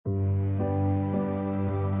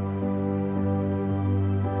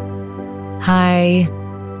Hi,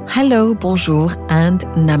 hello, bonjour, and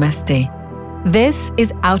namaste. This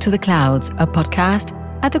is Out of the Clouds, a podcast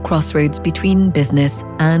at the crossroads between business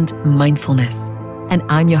and mindfulness. And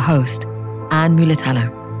I'm your host, Anne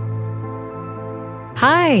Mulatalo.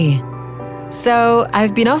 Hi. So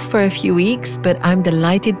I've been off for a few weeks, but I'm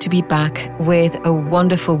delighted to be back with a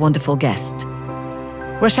wonderful, wonderful guest.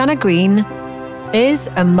 Rahshaana Green is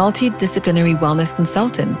a multidisciplinary wellness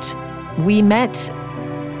consultant. We met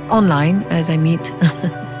online, as I meet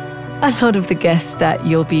a lot of the guests that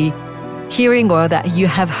you'll be hearing or that you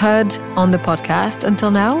have heard on the podcast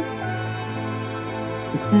until now.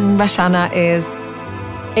 Rahshaana is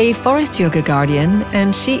a forest yoga guardian,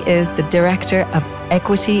 and she is the director of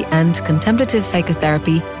equity and contemplative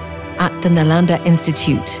psychotherapy at the Nalanda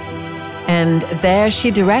Institute. And there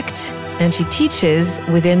she directs and she teaches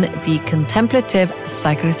within the contemplative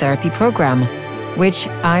psychotherapy program, which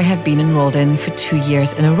I have been enrolled in for 2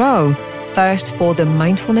 years in a row, first for the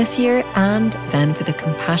mindfulness year and then for the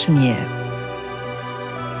compassion year.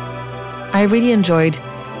 I really enjoyed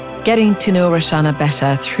getting to know Rahshaana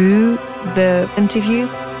better through the interview,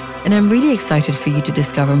 and I'm really excited for you to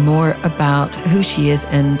discover more about who she is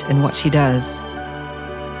and what she does.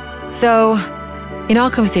 So, in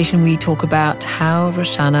our conversation, we talk about how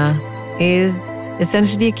Rahshaana is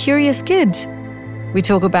essentially a curious kid. We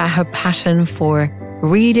talk about her passion for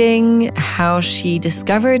reading, how she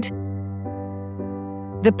discovered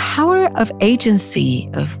the power of agency,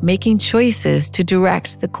 of making choices to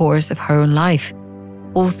direct the course of her own life,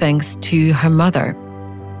 all thanks to her mother.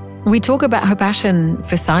 We talk about her passion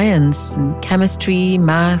for science and chemistry,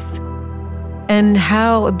 math, and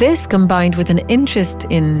how this, combined with an interest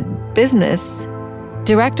in business,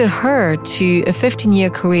 directed her to a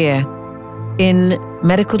 15-year career in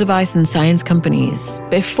medical device and science companies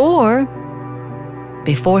before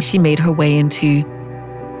she made her way into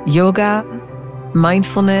yoga,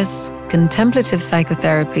 mindfulness, contemplative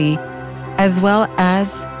psychotherapy, as well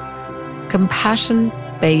as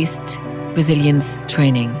compassion-based resilience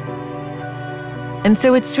training. And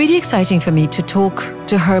so it's really exciting for me to talk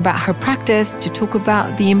to her about her practice, to talk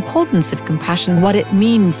about the importance of compassion, what it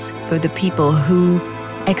means for the people who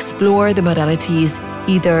explore the modalities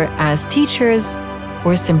either as teachers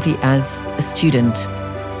or simply as a student.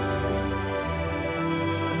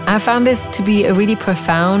 I found this to be a really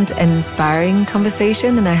profound and inspiring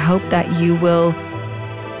conversation, and I hope that you will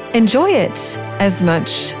enjoy it as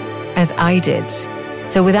much as I did.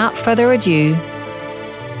 So without further ado,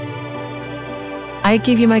 I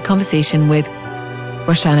give you my conversation with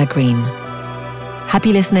Rahshaana Green.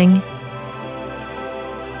 Happy listening.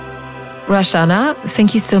 Rahshaana,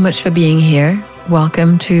 thank you so much for being here.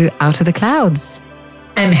 Welcome to Out of the Clouds.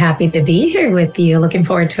 I'm happy to be here with you. Looking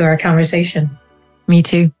forward to our conversation. Me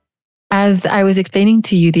too. As I was explaining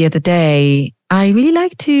to you the other day, I really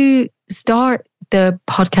like to start the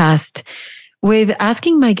podcast with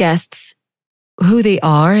asking my guests who they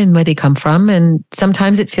are and where they come from. And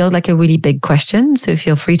sometimes it feels like a really big question, so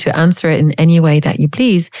feel free to answer it in any way that you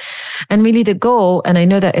please. And really the goal, and I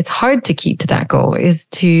know that it's hard to keep to that goal, is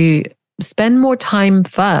to spend more time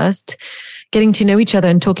first getting to know each other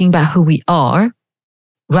and talking about who we are,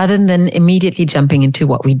 rather than immediately jumping into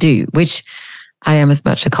what we do, which I am as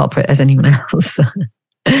much a culprit as anyone else.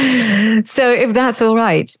 So if that's all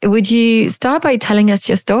right, would you start by telling us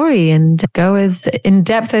your story and go as in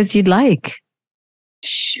depth as you'd like?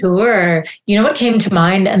 Sure. You know what came to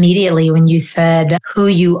mind immediately when you said who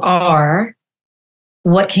you are?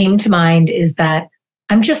 What came to mind is that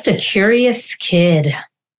I'm just a curious kid.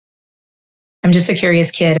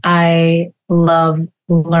 I love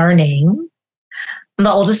learning. I'm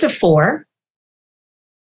the oldest of 4,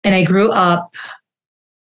 and I grew up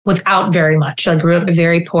without very much. I grew up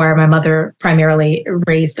very poor. My mother primarily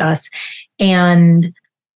raised us. And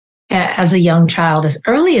as a young child, as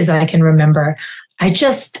early as I can remember, I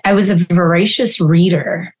was a voracious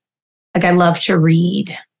reader. Like, I love to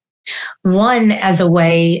read. One, as a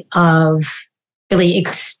way of really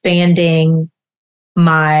expanding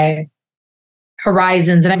my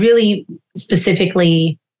horizons. And I really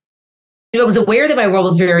specifically, I was aware that my world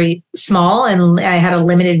was very small and I had a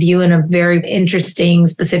limited view and a very interesting,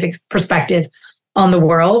 specific perspective on the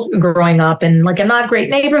world growing up in like a not great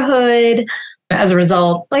neighborhood. As a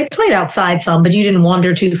result, I played outside some, but you didn't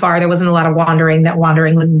wander too far. There wasn't a lot of wandering. That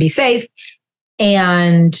wandering wouldn't be safe.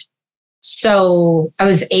 And so I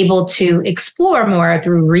was able to explore more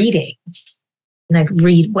through reading. And I'd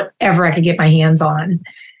read whatever I could get my hands on.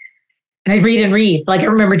 And I'd read and read. Like, I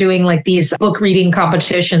remember doing like these book reading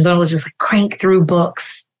competitions, and I was just like crank through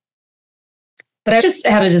books. But I just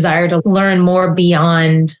had a desire to learn more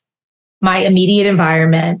beyond my immediate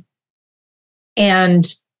environment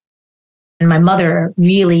And my mother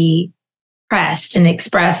really pressed and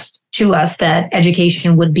expressed to us that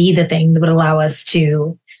education would be the thing that would allow us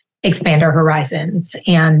to expand our horizons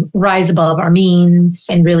and rise above our means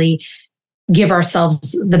and really give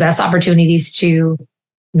ourselves the best opportunities to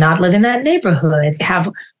not live in that neighborhood,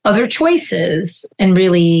 have other choices, and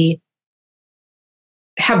really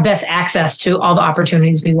have best access to all the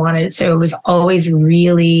opportunities we wanted. So it was always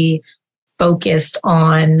really focused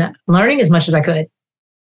on learning as much as I could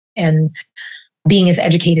and being as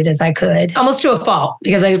educated as I could, almost to a fault,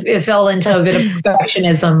 because it fell into a bit of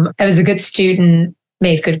perfectionism. I was a good student,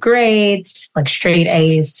 made good grades, like straight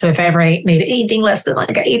A's. So if I ever made anything less than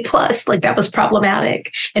like an A plus, like that was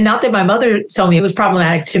problematic. And not that my mother told me, it was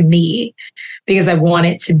problematic to me because I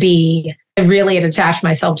wanted to be, I really had attached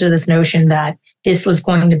myself to this notion that this was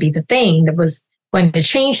going to be the thing that was going to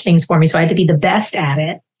change things for me. So I had to be the best at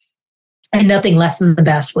it. And nothing less than the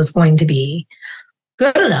best was going to be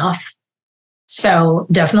good enough. So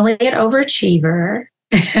definitely an overachiever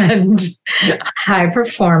and high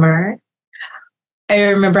performer. I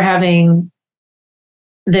remember having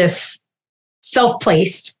this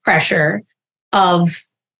self-placed pressure of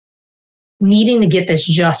needing to get this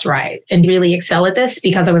just right and really excel at this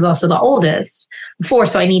because I was also the oldest before.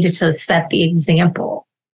 So I needed to set the example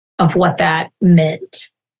of what that meant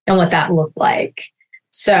and what that looked like.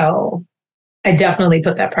 So I definitely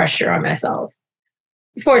put that pressure on myself.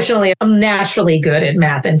 Fortunately, I'm naturally good at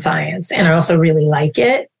math and science, and I also really like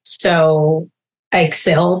it. So I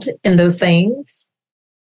excelled in those things.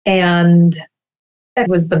 And that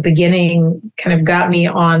was the beginning, kind of got me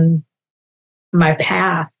on my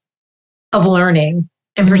path of learning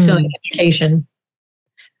and pursuing education.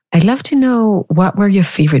 I'd love to know, what were your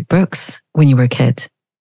favorite books when you were a kid?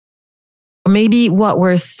 Or maybe what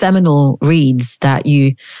were seminal reads that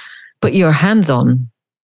you put your hands on?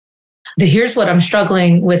 Here's what I'm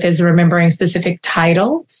struggling with is remembering specific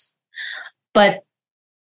titles, but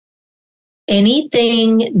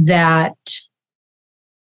anything that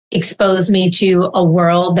exposed me to a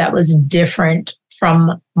world that was different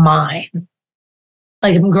from mine.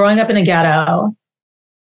 Like growing up in a ghetto,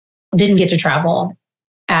 didn't get to travel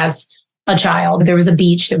as a child. There was a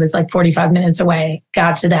beach that was like 45 minutes away,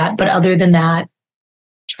 got to that. But other than that,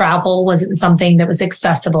 travel wasn't something that was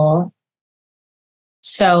accessible.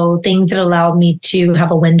 So things that allowed me to have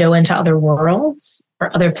a window into other worlds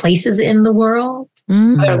or other places in the world,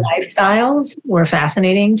 other lifestyles were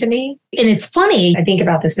fascinating to me. And it's funny, I think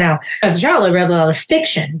about this now. As a child, I read a lot of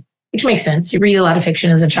fiction, which makes sense. You read a lot of fiction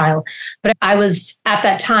as a child. But I was at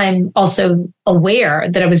that time also aware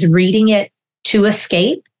that I was reading it to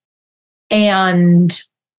escape. And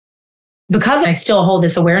because I still hold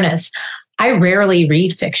this awareness, I rarely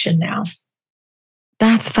read fiction now.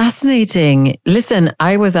 That's fascinating. Listen,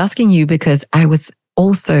 I was asking you because I was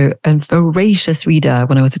also a voracious reader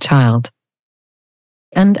when I was a child.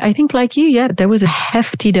 And I think like you, yeah, there was a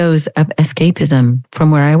hefty dose of escapism from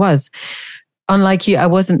where I was. Unlike you, I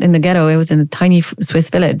wasn't in the ghetto. I was in a tiny Swiss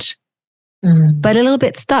village, but a little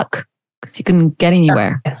bit stuck because you couldn't get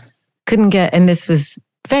anywhere. Yes. Couldn't get, and this was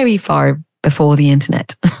very far before the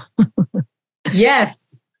internet. Yes.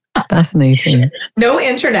 Fascinating. No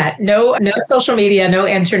internet, no social media, no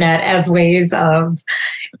internet as ways of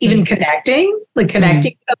even connecting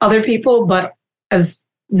to other people, but as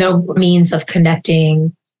no means of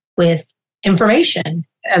connecting with information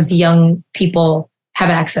as young people have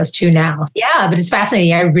access to now. Yeah, but it's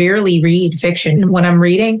fascinating. I rarely read fiction. When I'm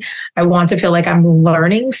reading, I want to feel like I'm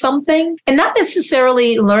learning something and not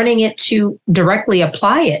necessarily learning it to directly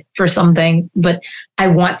apply it for something, but I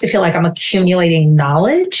want to feel like I'm accumulating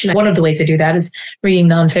knowledge. And one of the ways I do that is reading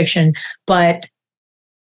nonfiction. But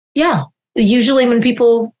yeah, usually when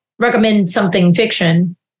people recommend something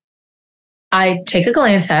fiction, I take a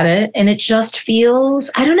glance at it and it just feels,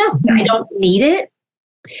 I don't know, I don't need it.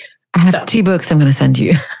 I have 2 books I'm going to send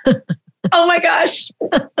you. Oh my gosh.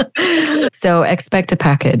 So expect a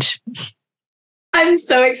package. I'm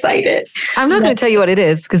so excited. I'm not going to tell you what it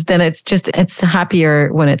is because then it's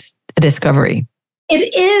happier when it's a discovery.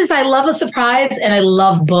 It is. I love a surprise and I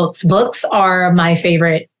love books. Books are my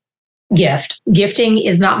favorite gift. Gifting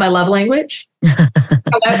is not my love language.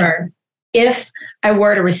 However, if I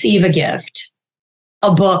were to receive a gift,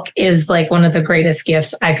 a book is like one of the greatest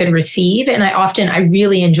gifts I could receive. And I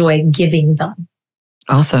really enjoy giving them.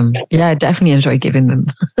 Awesome. Yeah, I definitely enjoy giving them.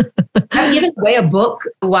 I've given away a book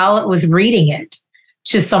while I was reading it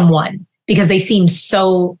to someone because they seemed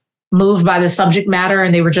so moved by the subject matter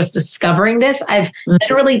and they were just discovering this. I've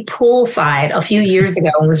literally poolside a few years ago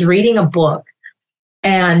and was reading a book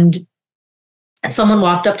and Someone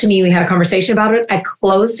walked up to me. We had a conversation about it. I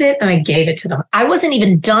closed it and I gave it to them. I wasn't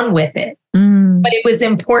even done with it, but it was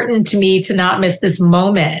important to me to not miss this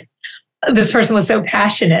moment. This person was so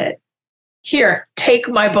passionate. Here, take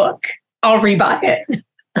my book. I'll rebuy it.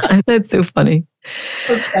 That's so funny.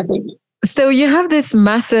 So you have this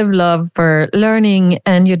massive love for learning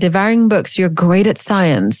and you're devouring books. You're great at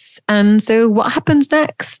science. And so what happens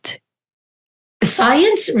next?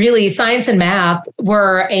 Science and math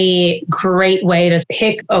were a great way to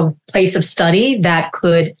pick a place of study that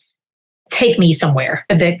could take me somewhere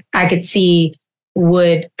that I could see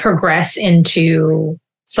would progress into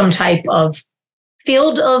some type of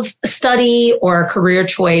field of study or career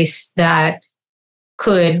choice that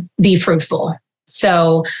could be fruitful.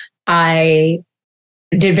 So I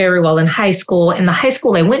did very well in high school, and the high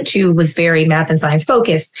school I went to was very math and science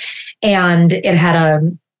focused, and it had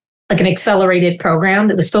an accelerated program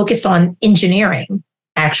that was focused on engineering,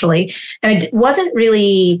 actually. And I wasn't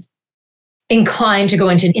really inclined to go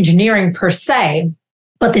into engineering per se,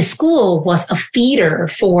 but the school was a feeder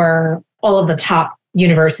for all of the top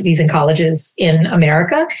universities and colleges in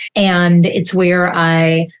America. And it's where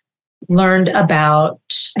I learned about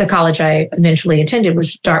the college I eventually attended, which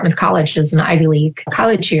was Dartmouth College, is an Ivy League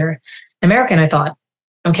college here in America. And I thought,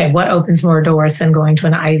 okay, what opens more doors than going to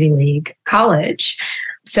an Ivy League college?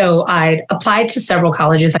 So I applied to several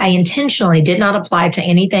colleges. I intentionally did not apply to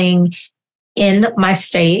anything in my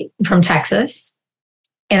state from Texas.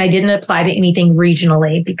 And I didn't apply to anything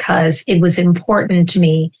regionally because it was important to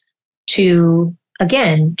me to,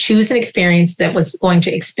 again, choose an experience that was going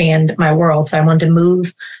to expand my world. So I wanted to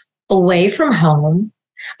move away from home.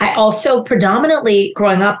 I also predominantly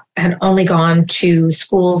growing up had only gone to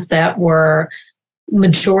schools that were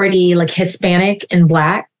majority like Hispanic and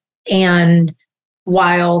Black. And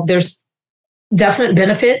while there's definite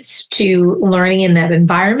benefits to learning in that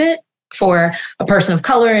environment for a person of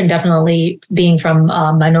color and definitely being from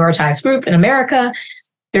a minoritized group in America,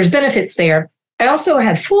 there's benefits there. I also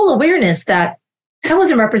had full awareness that I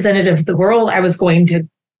wasn't representative of the world I was going to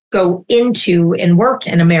go into and work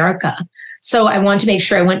in America. So I wanted to make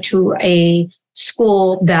sure I went to a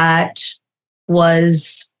school that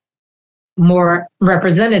was more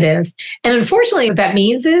representative. And unfortunately, what that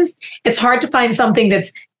means is it's hard to find something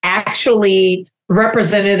that's actually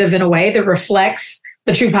representative in a way that reflects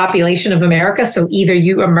the true population of America. So either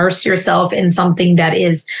you immerse yourself in something that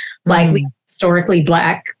is like historically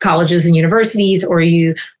Black colleges and universities, or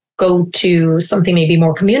you go to something maybe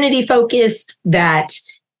more community focused that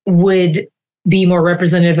would be more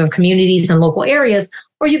representative of communities and local areas,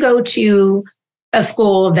 or you go to a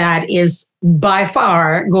school that is by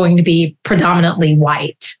far going to be predominantly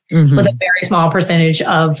white with a very small percentage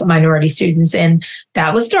of minority students. And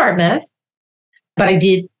that was Dartmouth. But I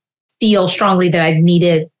did feel strongly that I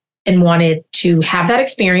needed and wanted to have that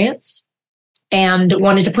experience and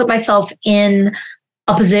wanted to put myself in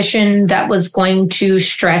a position that was going to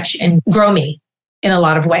stretch and grow me in a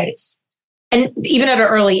lot of ways. And even at an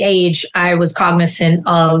early age, I was cognizant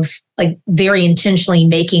of like very intentionally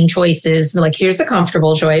making choices, like here's the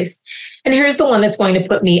comfortable choice. And here's the one that's going to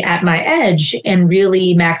put me at my edge and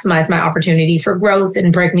really maximize my opportunity for growth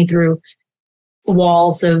and break me through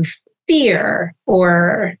walls of fear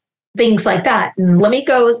or things like that. And let me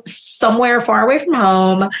go somewhere far away from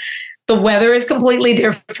home. The weather is completely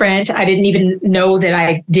different. I didn't even know that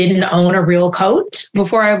I didn't own a real coat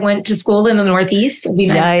before I went to school in the Northeast.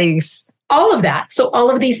 Nice. All of that. So all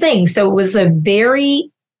of these things. So it was a very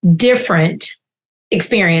different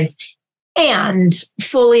experience, and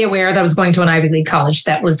fully aware that I was going to an Ivy League college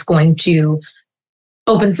that was going to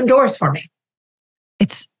open some doors for me.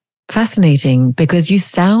 It's fascinating because you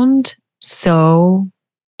sound so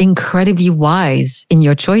incredibly wise in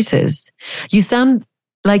your choices. You sound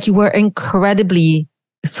like you were incredibly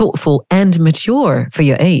thoughtful and mature for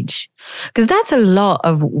your age, because that's a lot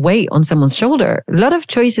of weight on someone's shoulder. A lot of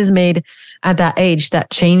choices made at that age that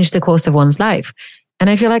change the course of one's life. And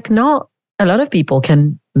I feel like not a lot of people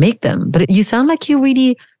can make them, but you sound like you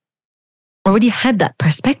really already had that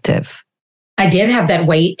perspective. I did have that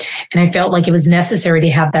weight, and I felt like it was necessary to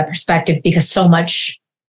have that perspective because so much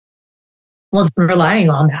was relying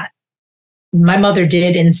on that. My mother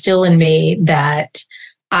did instill in me that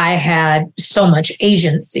I had so much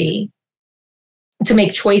agency to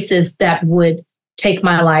make choices that would take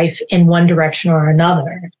my life in one direction or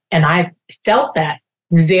another. And I felt that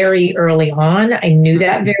very early on. I knew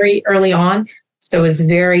that very early on. So I was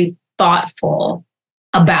very thoughtful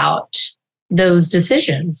about those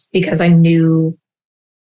decisions because I knew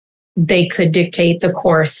they could dictate the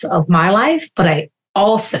course of my life, but I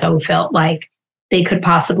also felt like they could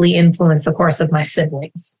possibly influence the course of my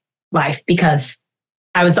siblings. life because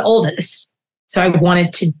I was the oldest. So I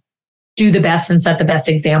wanted to do the best and set the best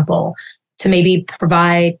example to maybe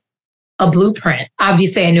provide a blueprint.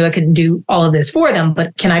 Obviously, I knew I couldn't do all of this for them,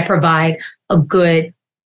 but can I provide a good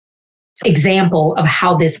example of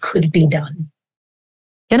how this could be done?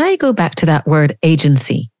 Can I go back to that word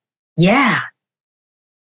agency? Yeah.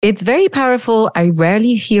 It's very powerful. I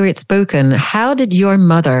rarely hear it spoken. How did your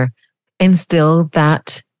mother instill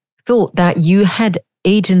that thought that you had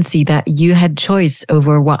agency, that you had choice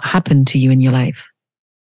over what happened to you in your life?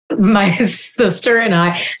 My sister and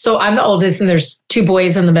I, so I'm the oldest and there's two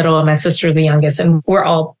boys in the middle and my sister's the youngest, and we're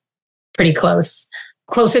all pretty close,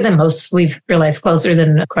 closer than most. We've realized closer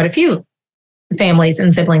than quite a few families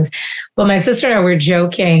and siblings. But my sister and I were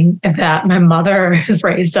joking that my mother has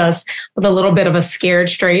raised us with a little bit of a scared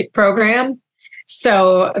straight program.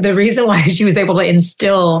 So the reason why she was able to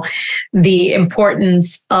instill the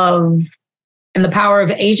importance of and the power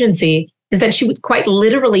of agency is that she would quite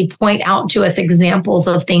literally point out to us examples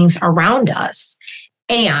of things around us.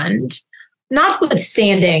 And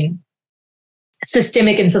notwithstanding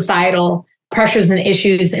systemic and societal pressures and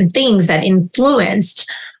issues and things that influenced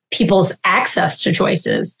people's access to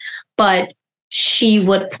choices, but she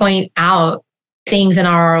would point out things in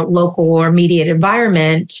our local or immediate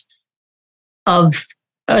environment of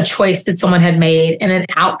a choice that someone had made and an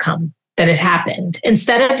outcome that had happened.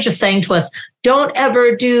 Instead of just saying to us, don't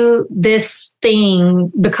ever do this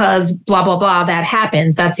thing because blah, blah, blah, that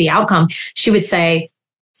happens. That's the outcome. She would say,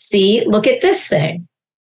 see, look at this thing.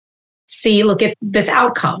 See, look at this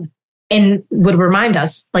outcome. And would remind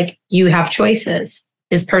us, like, you have choices.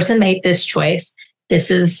 This person made this choice.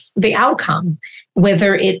 This is the outcome.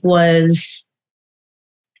 Whether it was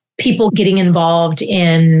people getting involved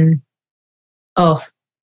in,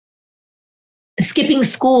 skipping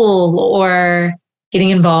school or getting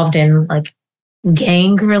involved in like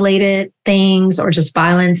gang related things or just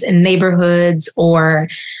violence in neighborhoods or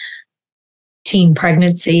teen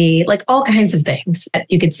pregnancy, like all kinds of things that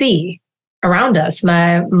you could see around us.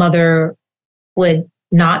 My mother would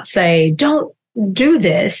not say, don't do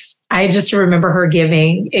this. I just remember her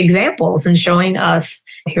giving examples and showing us,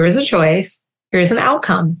 here is a choice, here's an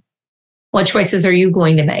outcome. What choices are you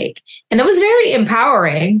going to make? And that was very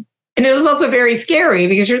empowering. And it was also very scary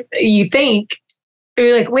because you think,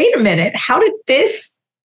 you're like, wait a minute, how did this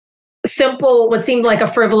simple, what seemed like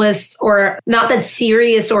a frivolous or not that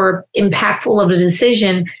serious or impactful of a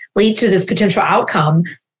decision lead to this potential outcome?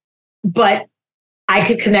 But I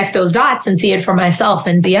could connect those dots and see it for myself.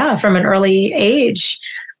 And yeah, from an early age,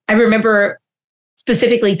 I remember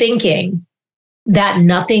specifically thinking that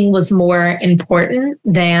nothing was more important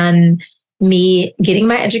than me getting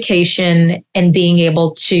my education and being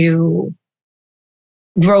able to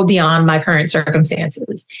grow beyond my current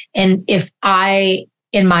circumstances. And if I,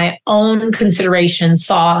 in my own consideration,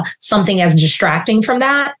 saw something as distracting from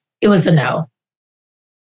that, it was a no.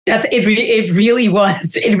 It really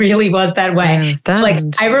was. It really was that way. Like,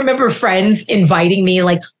 I remember friends inviting me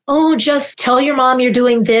like, oh, just tell your mom you're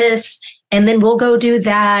doing this and then we'll go do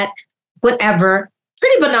that, whatever.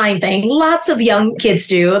 Pretty benign thing. Lots of young kids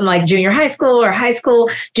do, and like junior high school or high school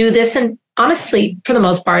do this. And honestly, for the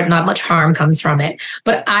most part, not much harm comes from it.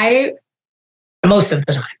 But most of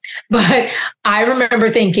the time, but I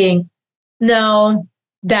remember thinking, no,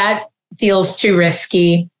 that feels too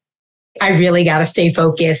risky. I really got to stay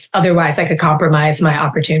focused. Otherwise, I could compromise my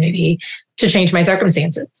opportunity to change my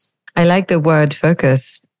circumstances. I like the word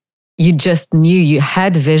focus. You just knew you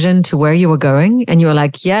had vision to where you were going. And you were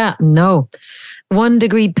like, yeah, no. 1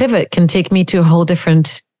 degree pivot can take me to a whole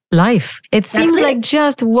different life. It seems like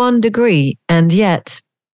just 1 degree and yet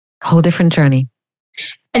a whole different journey.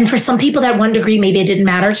 And for some people, that 1 degree, maybe it didn't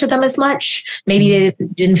matter to them as much. Maybe they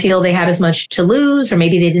didn't feel they had as much to lose, or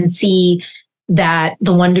maybe they didn't see that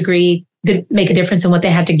the 1 degree could make a difference in what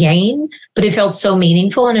they had to gain. But it felt so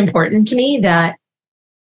meaningful and important to me that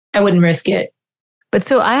I wouldn't risk it. But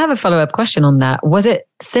so I have a follow-up question on that. Was it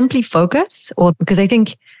simply focus? Or because I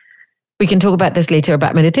think we can talk about this later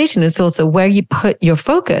about meditation. It's also where you put your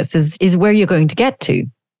focus is where you're going to get to.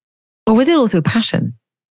 Or was it also passion?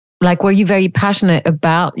 Like, were you very passionate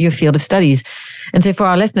about your field of studies? And so for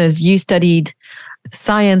our listeners, you studied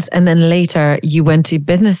science and then later you went to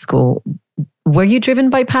business school. Were you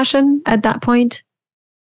driven by passion at that point?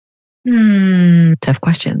 Tough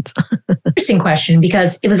questions. Interesting question,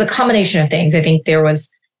 because it was a combination of things. I think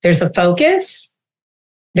there's a focus,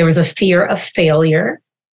 there was a fear of failure,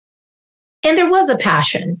 and there was a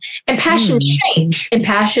passion. And passions change and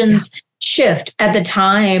passions shift. At the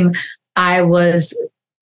time I was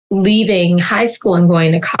leaving high school and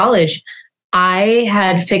going to college, I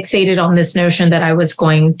had fixated on this notion that I was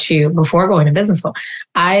going to, before going to business school,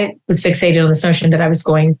 I was fixated on this notion that I was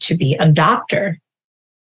going to be a doctor.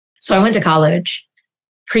 So I went to college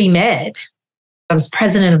pre-med. I was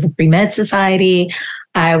president of the pre-med society.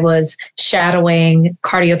 I was shadowing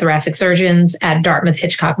cardiothoracic surgeons at Dartmouth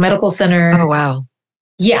Hitchcock Medical Center. Oh, wow.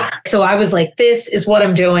 Yeah. So I was like, this is what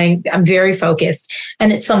I'm doing. I'm very focused.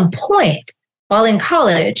 And at some point while in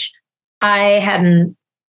college, I had an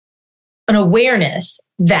awareness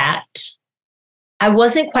that I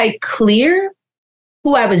wasn't quite clear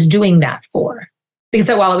who I was doing that for. Because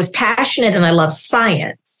while I was passionate and I love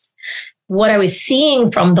science, what I was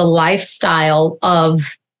seeing from the lifestyle of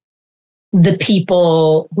the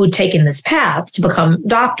people who'd taken this path to become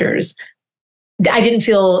doctors, that didn't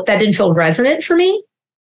feel resonant for me.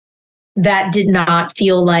 That did not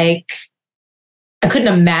feel like I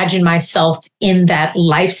couldn't imagine myself in that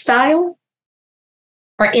lifestyle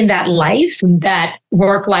or in that life, that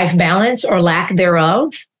work-life balance or lack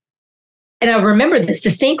thereof. And I remember this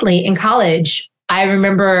distinctly in college. I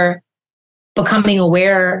remember becoming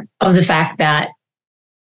aware of the fact that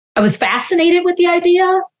I was fascinated with the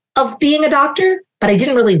idea of being a doctor, but I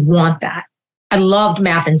didn't really want that. I loved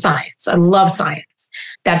math and science. I love science.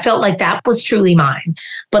 That felt like that was truly mine.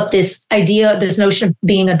 But this idea, this notion of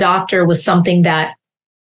being a doctor was something that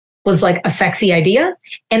was like a sexy idea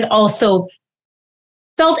and also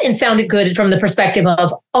felt and sounded good from the perspective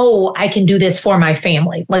of, oh, I can do this for my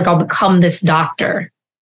family. Like I'll become this doctor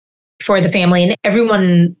for the family. And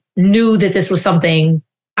everyone knew that this was something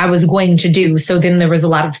I was going to do. So then there was a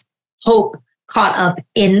lot of hope caught up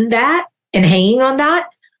in that and hanging on that.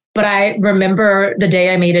 But I remember the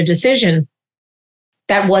day I made a decision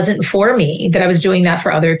that wasn't for me, that I was doing that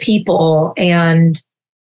for other people. And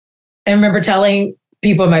I remember telling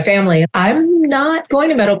people in my family, I'm not going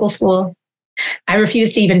to medical school. I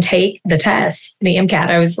refused to even take the test, the MCAT.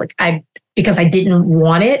 I was like, because I didn't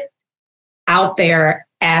want it out there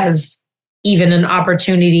as even an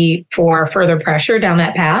opportunity for further pressure down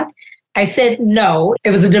that path. I said no. It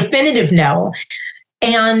was a definitive no.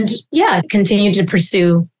 And yeah, continued to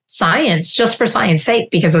pursue science just for science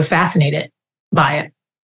sake because I was fascinated by it.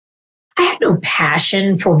 I had no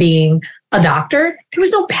passion for being a doctor. There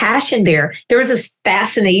was no passion there. There was this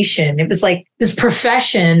fascination. It was like this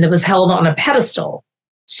profession that was held on a pedestal.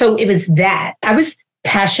 So it was that. I was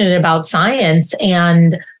passionate about science,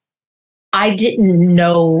 and I didn't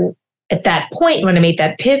know at that point when I made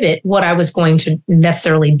that pivot what I was going to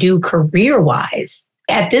necessarily do career-wise.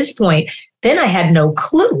 At this point, then I had no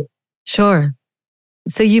clue. Sure.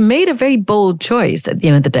 So you made a very bold choice at the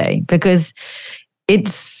end of the day, because it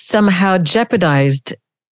somehow jeopardized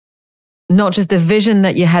not just the vision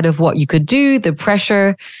that you had of what you could do, the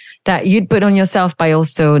pressure that you'd put on yourself by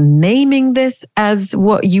also naming this as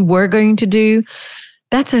what you were going to do.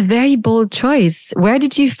 That's a very bold choice. Where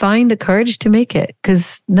did you find the courage to make it?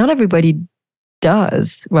 Because not everybody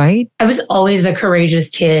does, right? I was always a courageous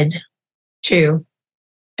kid, too.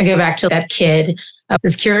 I go back to that kid. I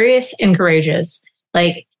was curious and courageous.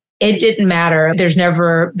 Like, it didn't matter. There's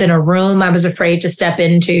never been a room I was afraid to step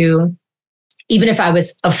into. Even if I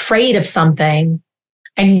was afraid of something,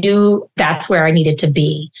 I knew that's where I needed to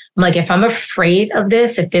be. I'm like, if I'm afraid of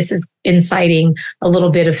this, if this is inciting a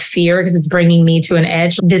little bit of fear because it's bringing me to an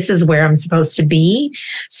edge, this is where I'm supposed to be.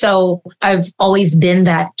 So I've always been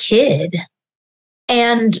that kid.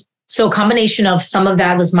 And so a combination of some of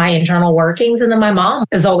that was my internal workings. And then my mom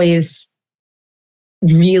has always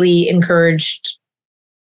really encouraged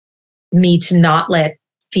me to not let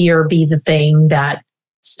fear be the thing that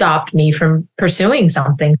stopped me from pursuing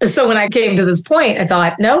something. So when I came to this point, I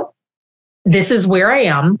thought, nope, this is where I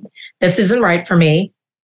am. This isn't right for me.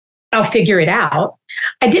 I'll figure it out.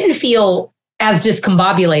 I didn't feel as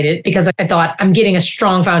discombobulated because I thought I'm getting a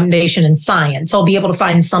strong foundation in science. I'll be able to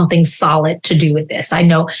find something solid to do with this. I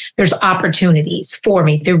know there's opportunities for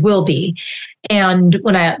me. There will be. And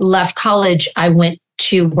when I left college, I went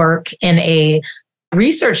to work in a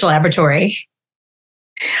research laboratory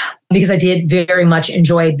because I did very much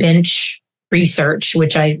enjoy bench research,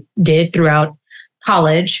 which I did throughout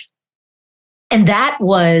college. And that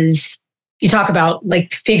was, you talk about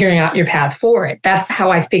like figuring out your path forward. That's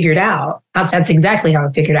how I figured out. That's exactly how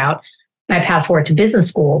I figured out my path forward to business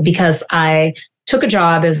school, because I took a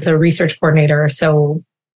job as a research coordinator. So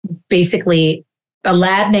basically a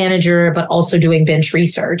lab manager, but also doing bench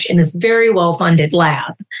research in this very well-funded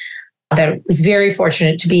lab that I was very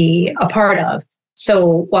fortunate to be a part of.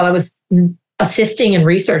 So while I was assisting in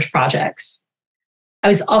research projects, I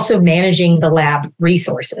was also managing the lab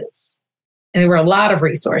resources. And there were a lot of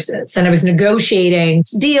resources. And I was negotiating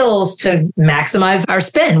deals to maximize our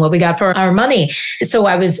spend, what we got for our money. So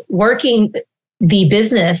I was working the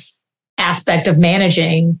business aspect of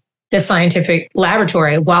managing the scientific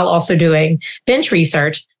laboratory while also doing bench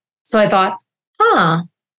research. So I thought,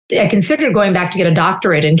 I considered going back to get a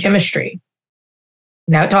doctorate in chemistry.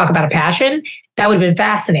 Now, talk about a passion. That would have been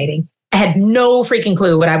fascinating. I had no freaking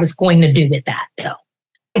clue what I was going to do with that, though.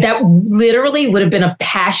 That literally would have been a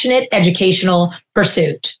passionate educational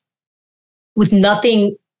pursuit with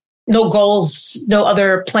nothing, no goals, no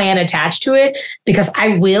other plan attached to it, because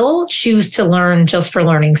I will choose to learn just for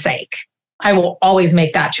learning's sake. I will always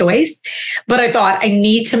make that choice. But I thought I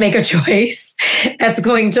need to make a choice that's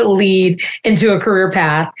going to lead into a career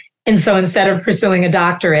path. And so instead of pursuing a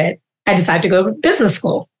doctorate, I decided to go to business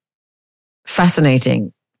school.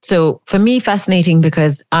 Fascinating. So for me, fascinating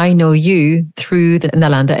because I know you through the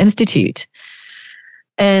Nalanda Institute.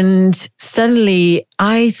 And suddenly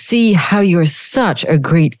I see how you're such a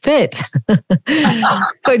great fit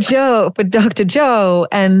for Dr. Joe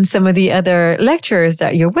and some of the other lecturers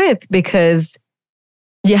that you're with, because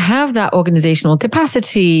you have that organizational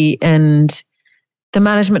capacity and the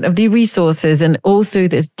management of the resources, and also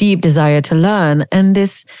this deep desire to learn and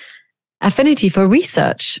this affinity for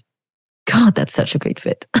research. God, that's such a great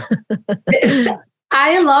fit.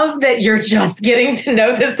 I love that you're just getting to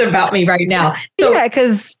know this about me right now. So, yeah,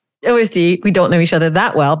 because obviously we don't know each other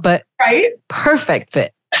that well, but right? Perfect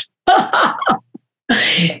fit.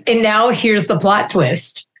 And now here's the plot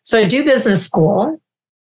twist. So I do business school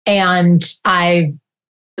and I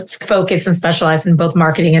focus and specialize in both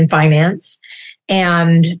marketing and finance.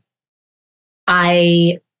 And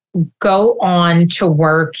I go on to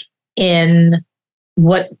work in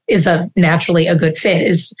what is naturally a good fit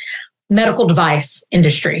is medical device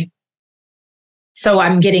industry. So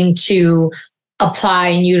I'm getting to apply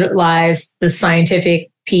and utilize the scientific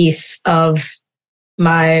piece of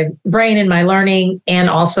my brain and my learning, and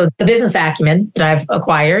also the business acumen that I've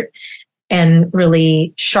acquired and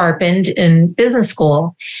really sharpened in business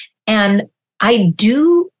school. And I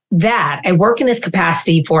do that. I work in this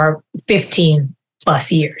capacity for 15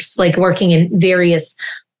 plus years, like working in various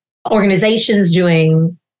organizations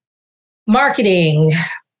doing marketing,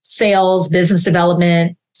 sales, business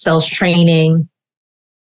development, sales training,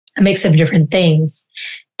 a mix of different things.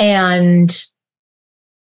 And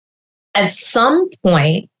at some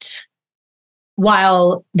point,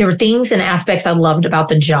 while there were things and aspects I loved about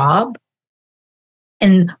the job,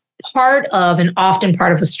 and part of, and often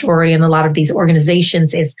part of the story in a lot of these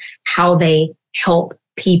organizations is how they help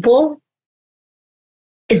people,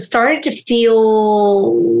 it started to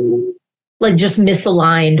feel like just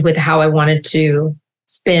misaligned with how I wanted to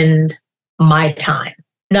spend my time.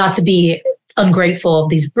 Not to be ungrateful of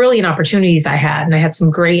these brilliant opportunities I had. And I had some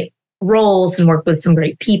great roles and worked with some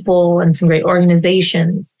great people and some great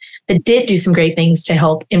organizations that did do some great things to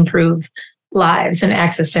help improve lives and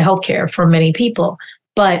access to healthcare for many people.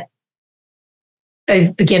 But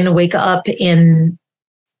I began to wake up and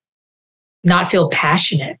not feel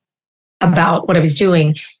passionate about what I was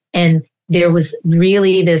doing. And there was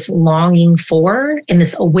really this longing for and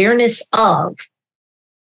this awareness of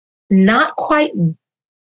not quite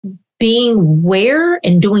being where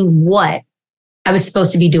and doing what I was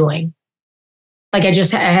supposed to be doing. Like I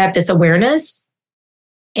had this awareness,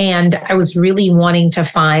 and I was really wanting to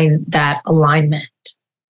find that alignment.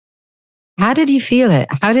 How did you feel it?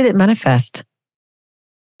 How did it manifest?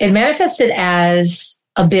 It manifested as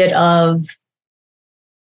a bit of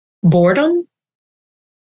boredom.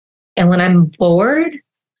 And when I'm bored,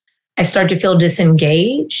 I start to feel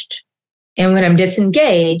disengaged. And when I'm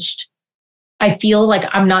disengaged, I feel like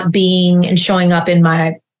I'm not being and showing up in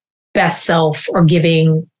my best self or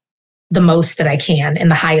giving the most that I can in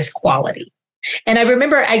the highest quality. And I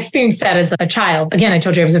remember I experienced that as a child. Again, I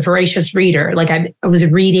told you I was a voracious reader. Like I was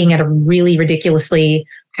reading at a really ridiculously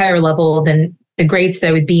higher level than the grades that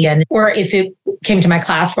I would be in. Or if it came to my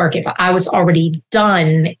classwork, if I was already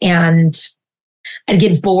done and I'd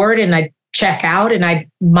get bored and I'd check out and I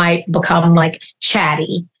might become like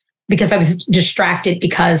chatty because I was distracted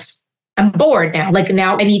because I'm bored now. Like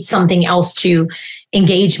now I need something else to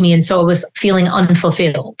engage me. And so I was feeling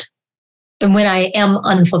unfulfilled. And when I am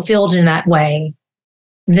unfulfilled in that way,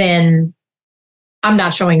 then I'm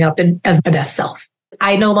not showing up as my best self.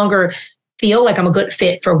 I no longer feel like I'm a good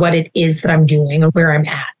fit for what it is that I'm doing or where I'm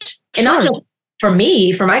at. And not just for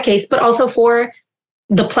me, for my case, but also for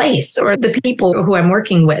the place or the people who I'm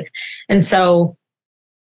working with. And so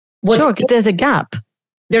because there's a gap.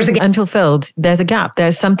 There's a gap. Unfulfilled. There's a gap.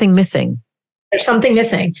 There's something missing. There's something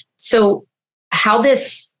missing. So how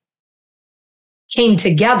this came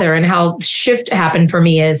together and how shift happened for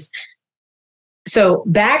me is, so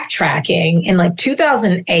backtracking in like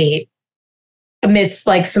 2008, amidst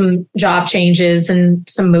like some job changes and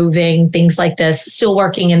some moving, things like this, still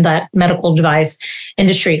working in that medical device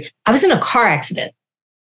industry, I was in a car accident.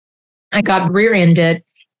 I got rear-ended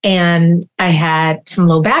and I had some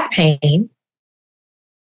low back pain.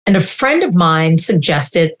 And a friend of mine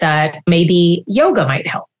suggested that maybe yoga might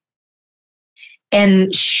help.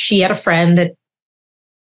 And she had a friend that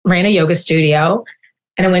ran a yoga studio,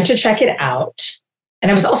 and I went to check it out. And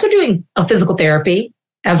I was also doing a physical therapy,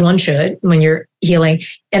 as one should when you're healing.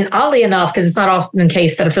 And oddly enough, because it's not often the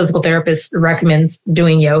case that a physical therapist recommends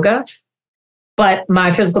doing yoga, but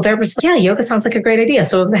my physical therapist was like, yeah, yoga sounds like a great idea.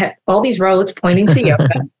 So I had all these roads pointing to yoga.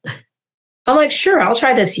 I'm like, sure, I'll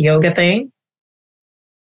try this yoga thing.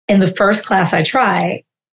 And the first class I try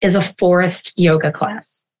is a forest yoga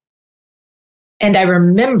class. And I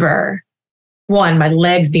remember, one, my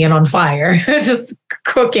legs being on fire, just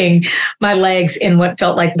cooking my legs in what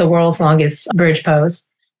felt like the world's longest bridge pose.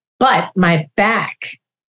 But my back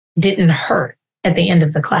didn't hurt at the end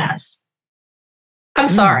of the class. I'm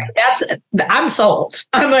sorry. I'm sold.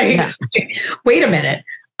 I'm like, wait a minute.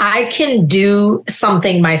 I can do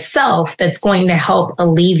something myself that's going to help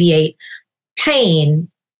alleviate pain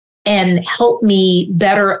and help me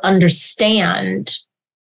better understand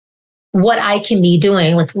what I can be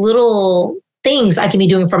doing, like little things I can be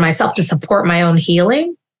doing for myself to support my own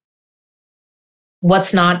healing.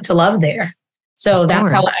 What's not to love there? So that's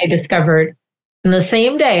how I discovered, in the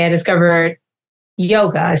same day I discovered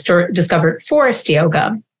yoga, I discovered forest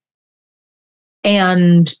yoga.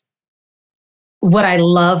 And what I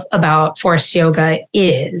love about forest yoga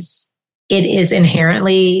is it is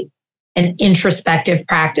inherently an introspective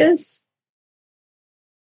practice.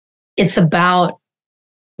 It's about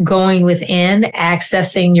going within,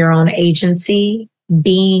 accessing your own agency,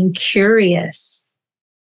 being curious,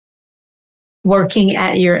 working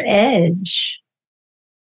at your edge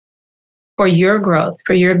for your growth,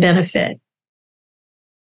 for your benefit.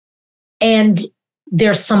 And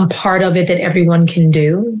there's some part of it that everyone can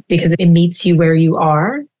do because it meets you where you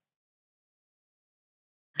are.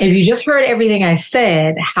 If you just heard everything I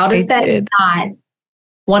said, how does that not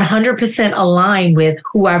 100% align with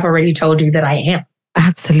who I've already told you that I am?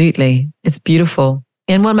 Absolutely. It's beautiful.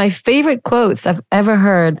 And one of my favorite quotes I've ever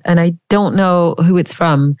heard, and I don't know who it's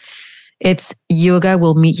from, it's yoga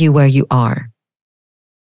will meet you where you are.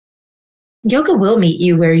 Yoga will meet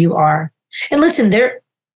you where you are. And listen,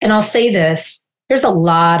 and I'll say this, there's a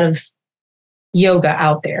lot of yoga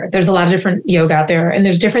out there. There's a lot of different yoga out there, and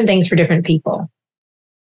there's different things for different people.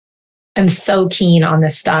 I'm so keen on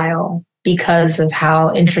this style because of how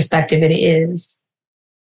introspective it is.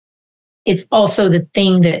 It's also the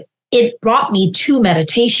thing that it brought me to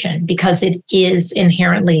meditation because it is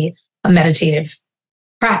inherently a meditative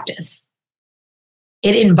practice.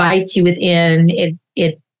 It invites you within,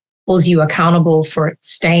 it pulls you accountable for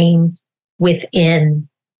staying within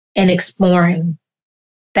and exploring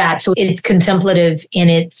that. So it's contemplative in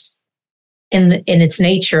its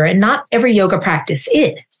nature, and not every yoga practice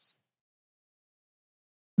is.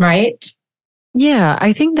 Right? Yeah,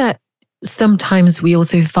 I think that sometimes we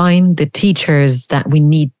also find the teachers that we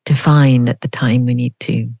need to find at the time we need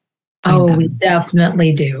to. We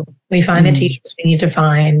definitely do. We find the teachers we need to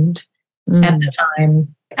find at the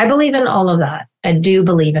time. I believe in all of that. I do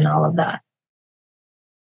believe in all of that.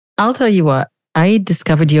 I'll tell you what, I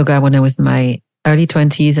discovered yoga when I was in my early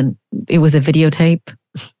 20s, and it was a videotape.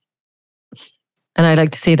 And I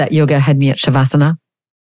like to say that yoga had me at Shavasana.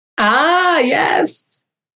 Ah, yes.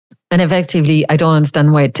 And effectively, I don't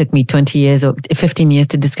understand why it took me 20 years or 15 years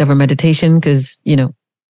to discover meditation, because,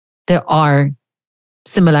 there are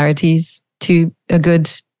similarities to a good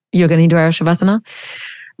Yoga Nidra Shavasana.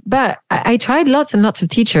 But I tried lots and lots of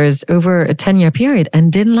teachers over a 10-year period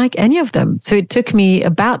and didn't like any of them. So it took me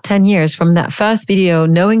about 10 years from that first video,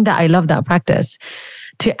 knowing that I love that practice,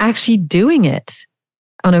 to actually doing it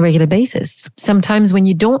on a regular basis. Sometimes when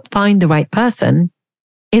you don't find the right person,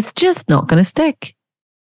 it's just not going to stick.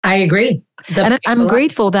 I agree. And I'm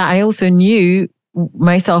grateful that I also knew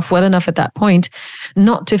myself well enough at that point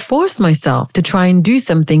not to force myself to try and do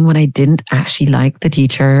something when I didn't actually like the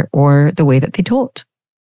teacher or the way that they taught.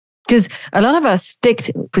 Because a lot of us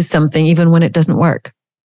stick with something even when it doesn't work.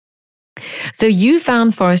 So you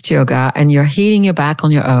found forest yoga and you're healing your back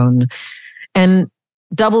on your own. And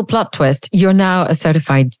double plot twist, you're now a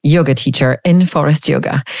certified yoga teacher in forest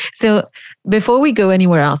yoga. So before we go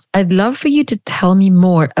anywhere else, I'd love for you to tell me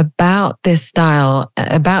more about this style,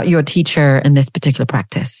 about your teacher and this particular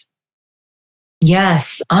practice.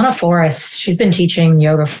 Yes, Anna Forrest, she's been teaching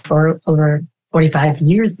yoga for over 45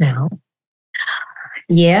 years now.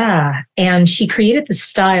 Yeah. And she created the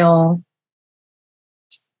style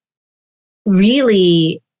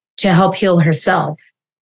really to help healing herself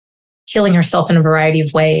in a variety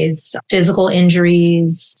of ways, physical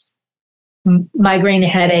injuries, migraine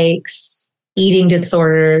headaches, eating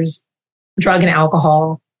disorders, drug and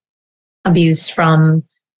alcohol abuse from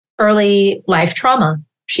early life trauma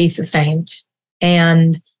she sustained.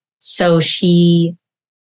 And so she,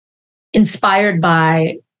 inspired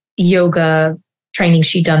by yoga training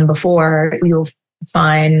she'd done before, you'll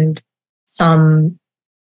find some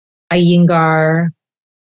Iyengar,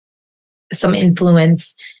 some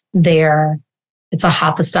influence there. It's a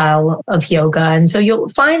hatha style of yoga. And so you'll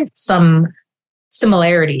find some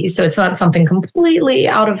similarities. So it's not something completely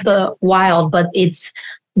out of the wild, but it's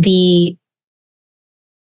the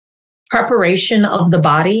preparation of the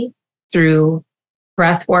body through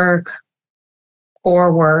breath work,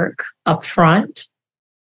 core work up front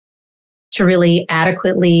to really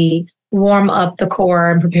adequately warm up the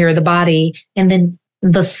core and prepare the body. And then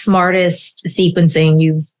the smartest sequencing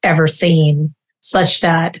you've ever seen, such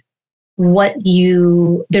that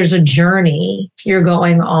there's a journey you're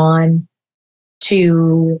going on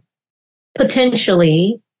to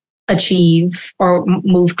potentially achieve or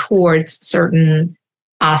move towards certain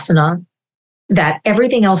asana that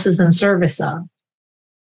everything else is in service of.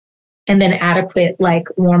 And then adequate, like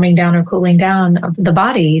warming down or cooling down of the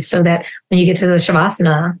body so that when you get to the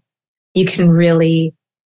shavasana, you can really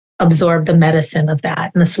absorb the medicine of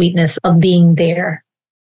that and the sweetness of being there.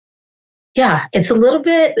 Yeah, it's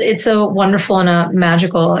a wonderful and a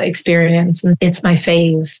magical experience. And it's my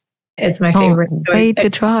fave. It's my favorite. Wait to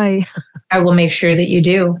try. I will make sure that you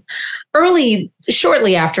do.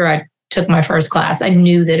 Shortly after I took my first class, I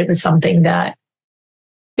knew that it was something that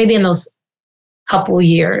maybe in those couple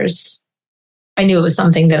years, I knew it was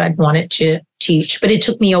something that I'd wanted to teach, but it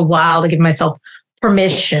took me a while to give myself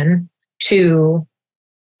permission to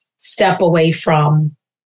step away from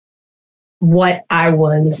what I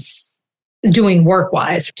was doing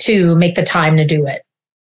work-wise to make the time to do it.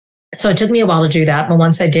 So it took me a while to do that. But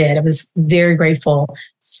once I did, I was very grateful.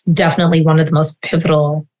 It's definitely one of the most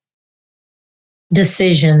pivotal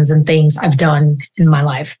decisions and things I've done in my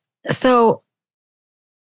life. So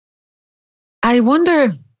I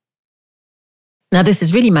wonder, now this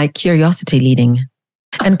is really my curiosity leading,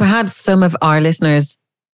 and perhaps some of our listeners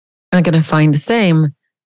are going to find the same.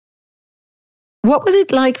 What was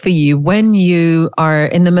it like for you when you are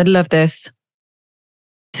in the middle of this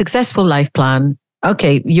successful life plan?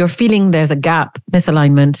 Okay, you're feeling there's a gap,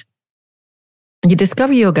 misalignment, and you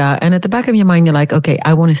discover yoga, and at the back of your mind, you're like, okay,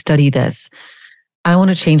 I want to study this. I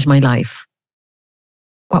want to change my life.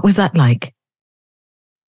 What was that like?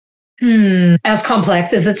 As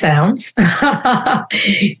complex as it sounds.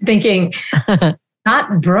 Thinking,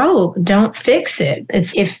 not broke, don't fix it.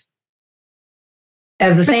 It's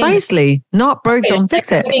Precisely, not broke, don't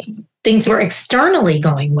fix it. Things were externally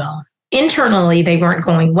going well. Internally, they weren't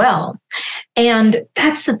going well. And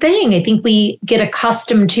that's the thing. I think we get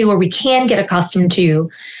accustomed to, or we can get accustomed to,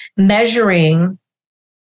 measuring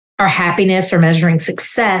our happiness or measuring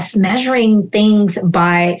success, measuring things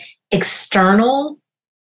by external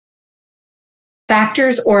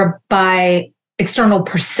factors or by external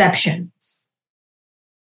perceptions.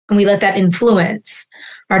 And we let that influence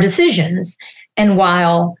our decisions. And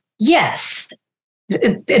while, yes,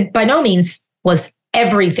 it by no means was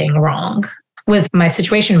everything wrong with my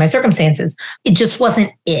situation, my circumstances, it just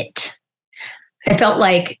wasn't it. I felt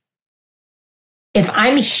like if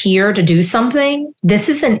I'm here to do something, this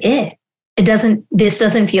isn't it. This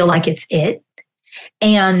doesn't feel like it's it.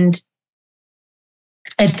 And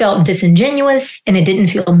it felt disingenuous and it didn't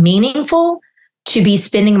feel meaningful to be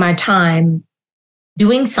spending my time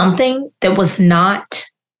doing something that was not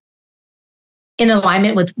in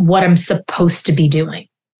alignment with what I'm supposed to be doing.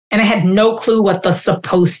 And I had no clue what the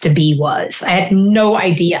supposed to be was. I had no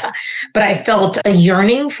idea, but I felt a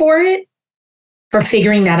yearning for it, for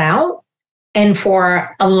figuring that out and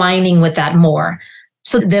for aligning with that more.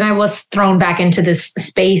 So then I was thrown back into this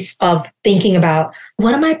space of thinking about,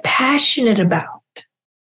 what am I passionate about?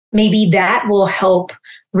 Maybe that will help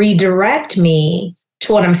redirect me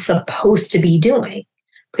to what I'm supposed to be doing,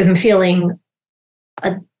 because I'm feeling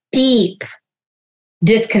a deep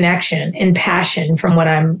disconnection and passion from what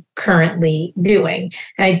I'm currently doing.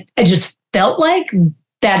 And I just felt like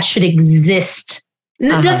that should exist.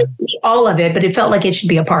 And it doesn't be all of it, but it felt like it should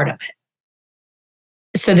be a part of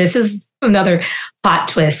it. So this is another plot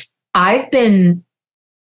twist. I've been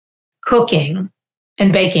cooking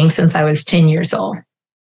and baking since I was 10 years old.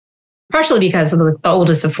 partially because I'm the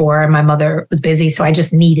oldest of four and my mother was busy. So I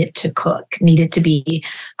just needed to cook, needed to be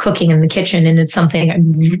cooking in the kitchen. And it's something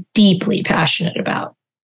I'm deeply passionate about.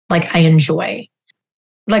 Like I enjoy.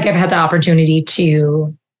 Like I've had the opportunity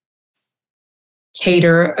to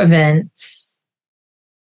cater events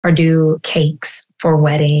or do cakes for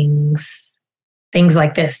weddings, things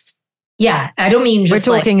like this. Yeah, I don't mean just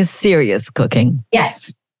we're talking serious cooking.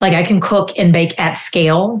 Yes, like I can cook and bake at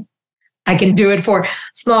scale. I can do it for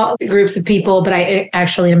small groups of people, but I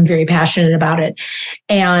actually am very passionate about it.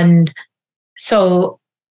 And so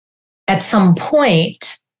at some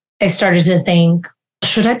point, I started to think,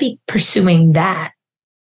 should I be pursuing that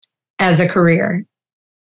as a career?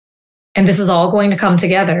 And this is all going to come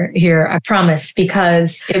together here, I promise,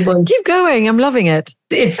 because it was... Keep going. I'm loving it.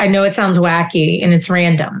 I know it sounds wacky and it's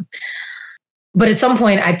random. But at some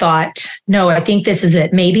point I thought, no, I think this is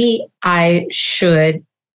it. Maybe I should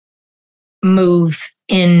move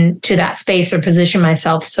into that space or position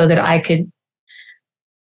myself so that I could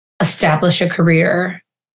establish a career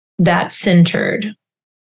that centered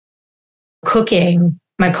cooking,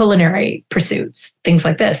 my culinary pursuits, things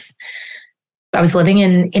like this. I was living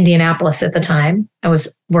in Indianapolis at the time. I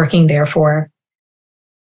was working there for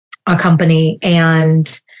a company,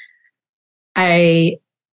 and I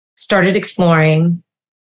started exploring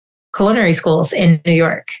culinary schools in New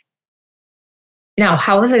York. Now,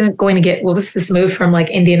 how was I going to what was this move from like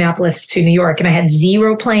Indianapolis to New York? And I had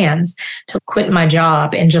zero plans to quit my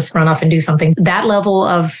job and just run off and do something. That level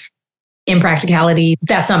of impracticality,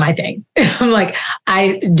 that's not my thing. I'm like,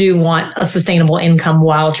 I do want a sustainable income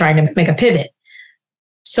while trying to make a pivot.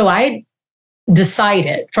 So I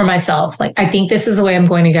decided for myself, like, I think this is the way I'm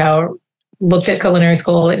going to go. Looked at culinary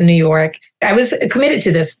school in New York. I was committed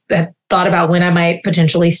to this. I thought about when I might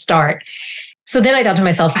potentially start. So then I thought to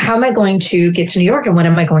myself, how am I going to get to New York and what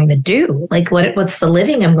am I going to do? Like, what's the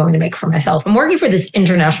living I'm going to make for myself? I'm working for this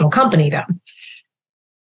international company though.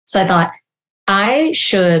 So I thought I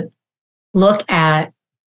should look at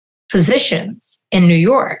positions in New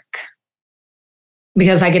York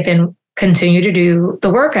because I could then continue to do the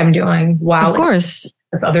work I'm doing while of course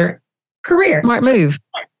with other career. Smart move.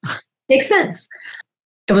 Makes sense.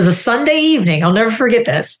 It was a Sunday evening. I'll never forget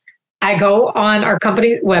this. I go on our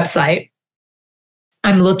company website.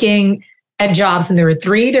 I'm looking at jobs, and there were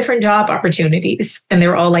 3 different job opportunities, and they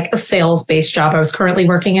were all like a sales-based job. I was currently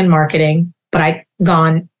working in marketing, but I'd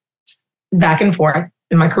gone back and forth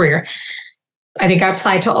in my career. I think I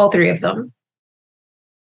applied to all 3 of them.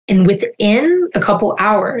 And within a couple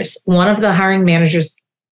hours, one of the hiring managers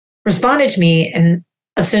responded to me and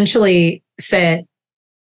essentially said,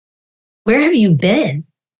 "Where have you been?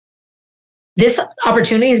 This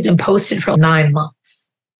opportunity has been posted for 9 months.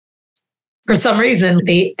 For some reason,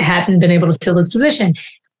 they hadn't been able to fill this position."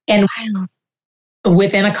 And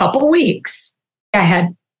within a couple of weeks, I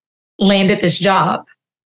had landed this job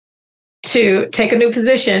to take a new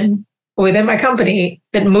position within my company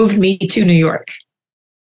that moved me to New York.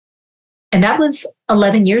 And that was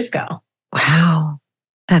 11 years ago. Wow.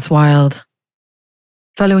 That's wild.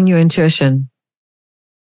 Following your intuition.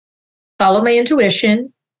 Followed my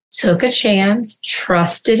intuition, took a chance,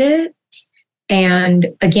 trusted it. And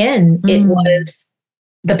again, it was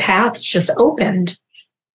the paths just opened.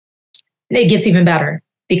 It gets even better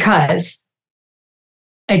because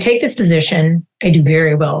I take this position. I do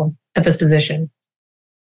very well at this position.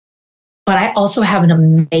 But I also have an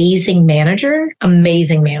amazing manager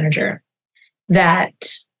that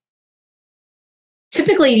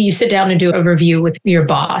typically you sit down and do a review with your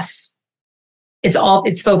boss.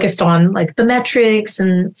 It's focused on like the metrics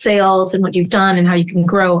and sales and what you've done and how you can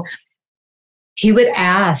grow. He would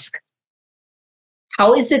ask,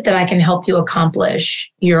 how is it that I can help you accomplish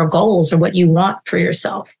your goals or what you want for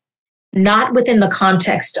yourself? Not within the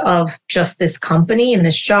context of just this company and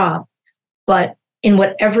this job, but in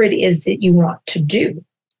whatever it is that you want to do,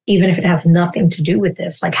 even if it has nothing to do with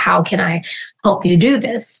this. Like, how can I help you do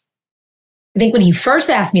this? I think when he first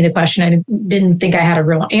asked me the question, I didn't think I had a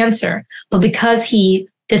real answer. But because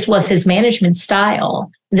this was his management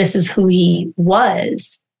style, this is who he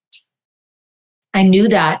was, I knew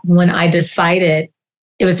that when I decided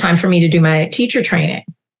it was time for me to do my teacher training,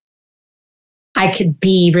 I could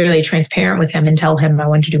be really transparent with him and tell him I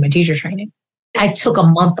wanted to do my teacher training. I took a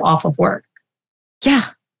month off of work. Yeah,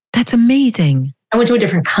 that's amazing. I went to a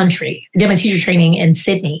different country. I did my teacher training in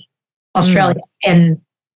Sydney, Australia. And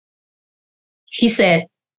he said,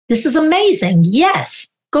 "This is amazing.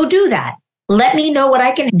 Yes, go do that. Let me know what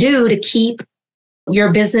I can do to keep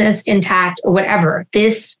your business intact or whatever."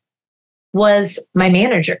 This was my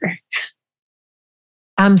manager.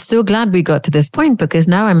 I'm so glad we got to this point because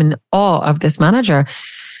now I'm in awe of this manager.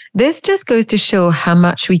 This just goes to show how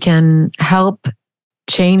much we can help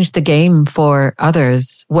change the game for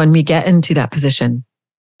others when we get into that position.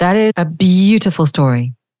 That is a beautiful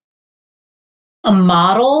story. A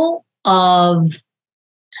model of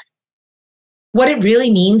what it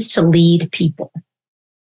really means to lead people.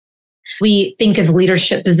 We think of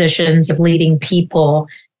leadership positions, of leading people.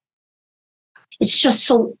 It's just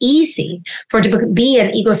so easy for it to be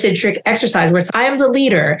an egocentric exercise where it's, I am the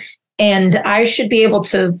leader and I should be able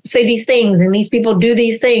to say these things and these people do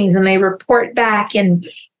these things and they report back. And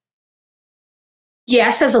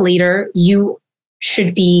yes, as a leader, you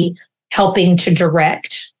should be helping to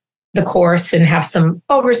direct the course and have some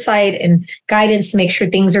oversight and guidance to make sure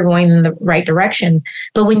things are going in the right direction.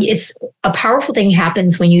 But when it's a powerful thing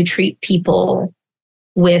happens when you treat people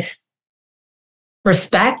with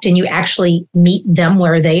respect and you actually meet them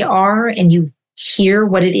where they are and you hear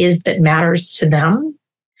what it is that matters to them,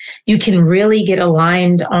 you can really get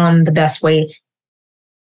aligned on the best way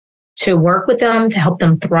to work with them, to help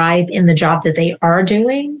them thrive in the job that they are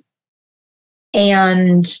doing.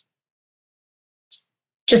 And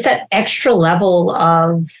just that extra level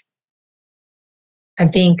of, I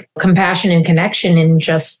think, compassion and connection and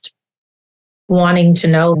just wanting to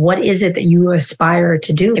know what is it that you aspire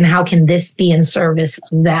to do and how can this be in service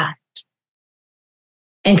of that?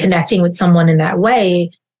 And connecting with someone in that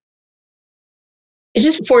way, it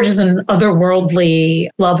just forges an otherworldly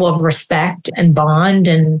level of respect and bond.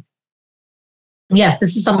 And yes,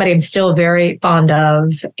 this is somebody I'm still very fond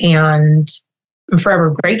of and I'm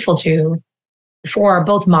forever grateful to for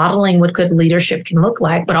both modeling what good leadership can look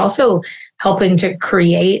like, but also helping to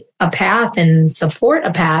create a path and support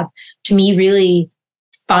a path to me really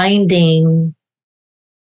finding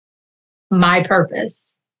my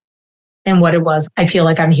purpose and what it was I feel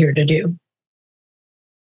like I'm here to do.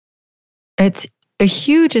 It's a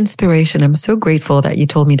huge inspiration. I'm so grateful that you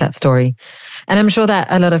told me that story. And I'm sure that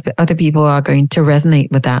a lot of other people are going to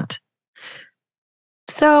resonate with that.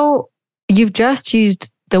 So you've just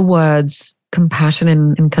used the words compassion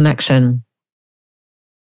and connection.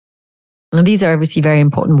 And these are obviously very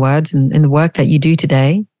important words in the work that you do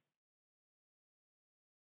today.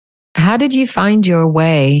 How did you find your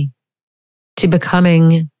way to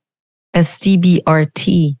becoming a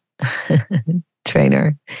CBRT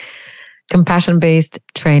trainer, compassion-based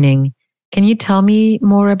training? Can you tell me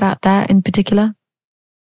more about that in particular?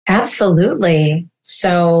 Absolutely.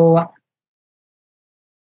 So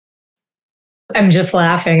I'm just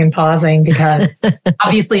laughing and pausing because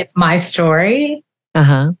obviously it's my story.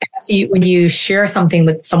 Uh-huh. So when you share something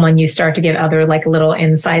with someone, you start to get other like little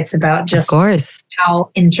insights about just how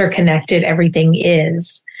interconnected everything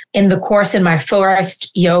is. In the course in my forest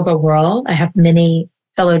yoga world, I have many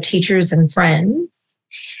fellow teachers and friends,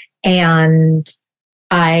 and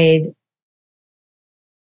I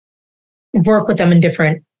work with them in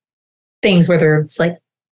different things, whether it's like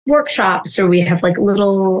workshops or we have like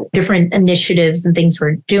little different initiatives and things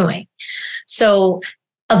we're doing. So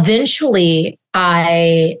eventually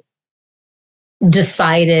I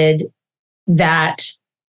decided that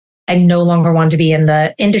I no longer wanted to be in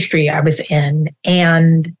the industry I was in.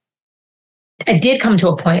 And I did come to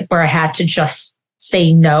a point where I had to just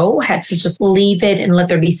say no, had to just leave it and let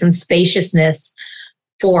there be some spaciousness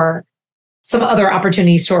for some other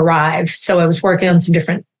opportunities to arrive. So I was working on some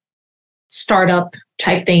different startup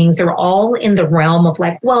type things. They were all in the realm of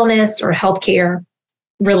like wellness or healthcare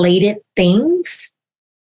related things,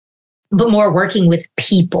 but more working with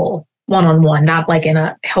people one-on-one, not like in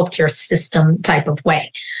a healthcare system type of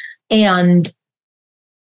way. And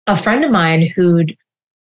a friend of mine who'd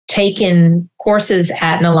taken courses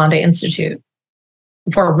at Nalanda Institute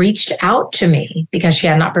before reached out to me because she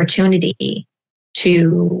had an opportunity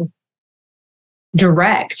to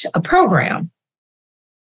direct a program.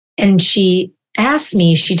 And she asked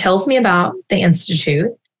me, she tells me about the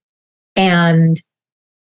Institute and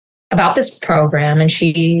about this program. And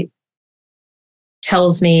she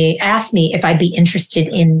asked me if I'd be interested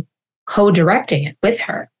in co-directing it with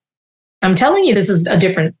her. I'm telling you, this is a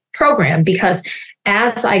different program because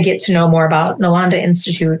as I get to know more about Nalanda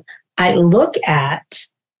Institute, I look at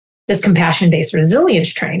this compassion-based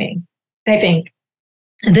resilience training. And I think,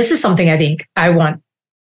 and this is something I think I want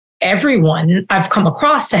everyone I've come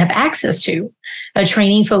across to have access to, a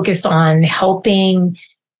training focused on helping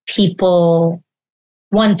people,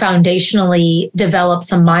 one, foundationally develop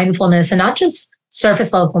some mindfulness, and not just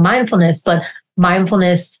surface level mindfulness, but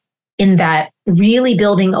mindfulness in that really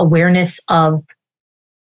building awareness of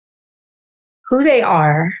who they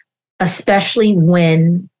are, especially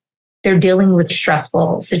when they're dealing with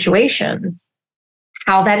stressful situations,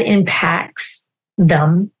 how that impacts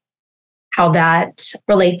them how that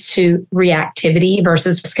relates to reactivity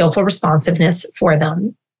versus skillful responsiveness for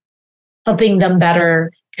them, helping them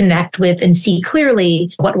better connect with and see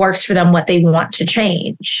clearly what works for them, what they want to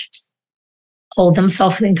change, hold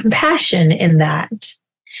themselves in compassion in that,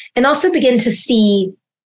 and also begin to see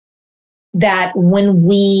that when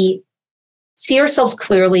we see ourselves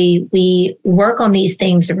clearly, we work on these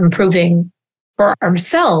things of improving for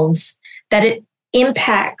ourselves, that it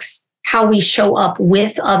impacts how we show up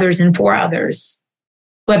with others and for others,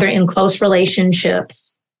 whether in close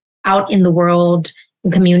relationships, out in the world,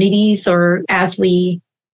 in communities, or as we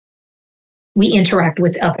interact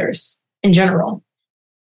with others in general.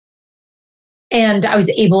 And I was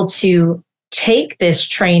able to take this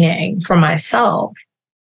training for myself.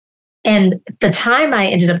 And the time I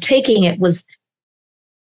ended up taking it was,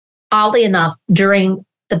 oddly enough, during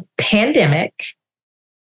the pandemic.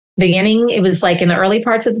 It was like in the early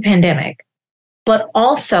parts of the pandemic, but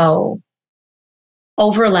also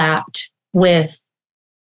overlapped with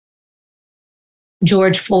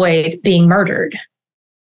George Floyd being murdered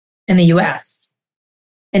in the US.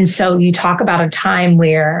 And so you talk about a time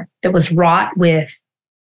where that was wrought with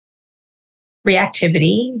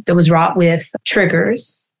reactivity, that was wrought with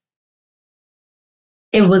triggers.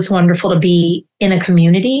 It was wonderful to be in a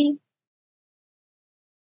community,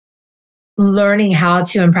 learning how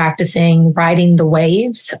to and practicing riding the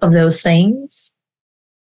waves of those things,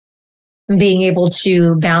 and being able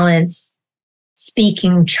to balance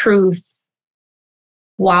speaking truth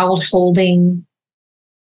while holding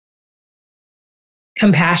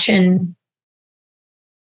compassion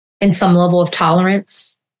and some level of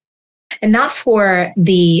tolerance, and not for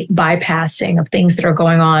the bypassing of things that are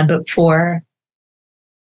going on, but for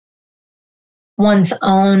one's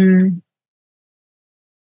own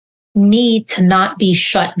need to not be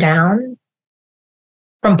shut down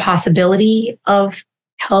from possibility of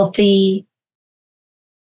healthy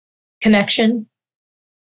connection,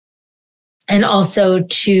 and also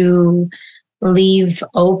to leave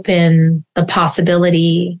open the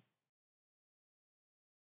possibility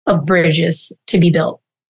of bridges to be built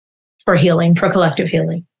for healing, for collective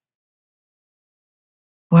healing.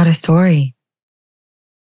 What a story.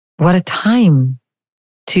 What a time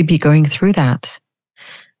to be going through that.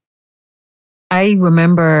 I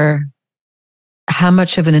remember how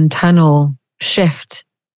much of an internal shift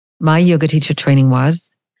my yoga teacher training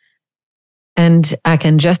was. And I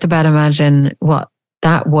can just about imagine what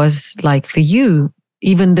that was like for you,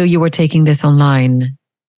 even though you were taking this online,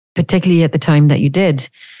 particularly at the time that you did.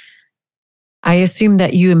 I assume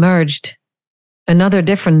that you emerged another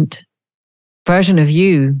different version of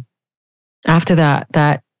you after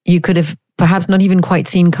that you could have perhaps not even quite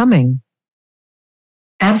seen coming.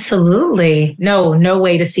 Absolutely. No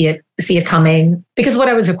way to see it coming, because what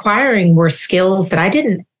I was acquiring were skills that I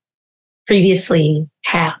didn't previously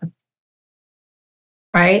have.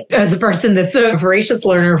 Right? As a person that's a voracious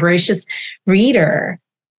learner, voracious reader,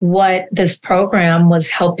 what this program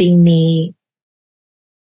was helping me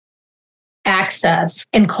access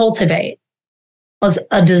and cultivate was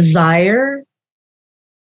a desire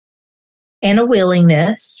and a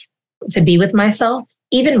willingness to be with myself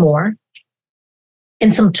even more,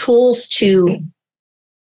 and some tools to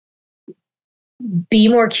be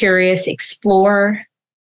more curious, explore,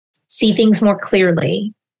 see things more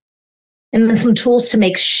clearly, and then some tools to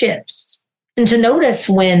make shifts and to notice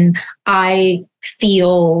when I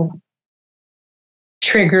feel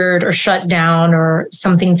triggered or shut down, or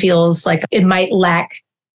something feels like it might lack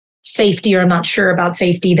safety, or I'm not sure about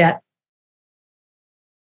safety, that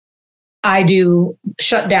I do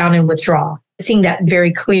shut down and withdraw. Seeing that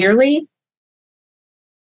very clearly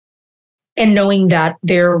and knowing that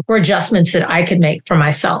there were adjustments that I could make for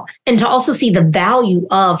myself, and to also see the value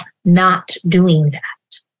of not doing that.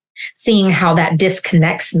 Seeing how that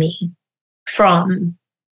disconnects me from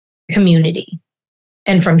community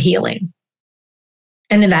and from healing.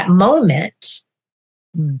 And in that moment,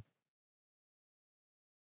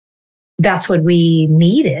 that's what we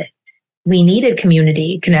needed. We needed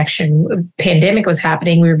community connection. Pandemic was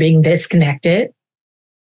happening. We were being disconnected.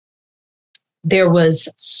 There was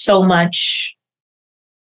so much.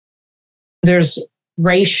 There's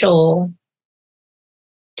racial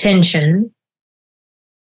tension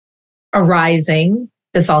arising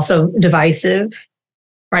that's also divisive,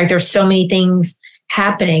 right? There's so many things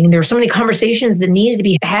happening. There were so many conversations that needed to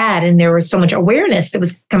be had, and there was so much awareness that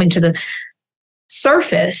was coming to the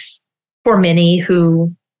surface for many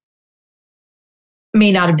who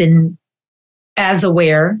may not have been as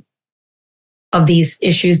aware of these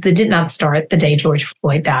issues that did not start the day George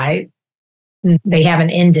Floyd died. They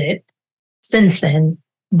haven't ended since then,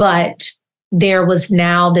 but there was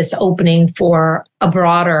now this opening for a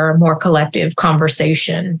broader, more collective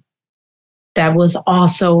conversation that was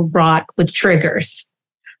also wrought with triggers,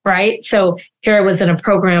 right? So here I was in a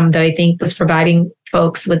program that I think was providing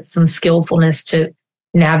folks with some skillfulness to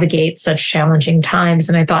navigate such challenging times.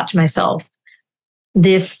 And I thought to myself,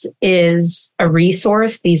 this is a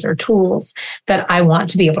resource. These are tools that I want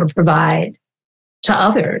to be able to provide to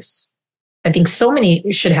others. I think so many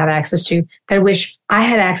should have access to, that I wish I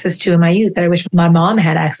had access to in my youth, that I wish my mom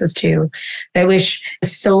had access to, that I wish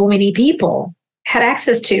so many people had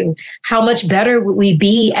access to. How much better would we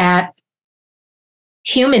be at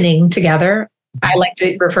humaning together? I like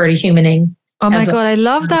to refer to humaning. Oh my God, I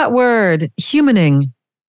love that word, humaning.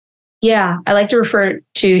 Yeah, I like to refer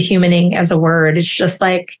to humaning as a word. It's just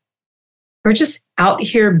like, we're just out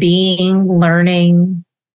here being, learning,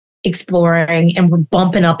 exploring, and we're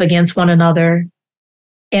bumping up against one another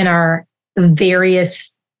in our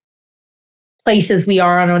various places we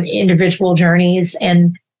are on individual journeys.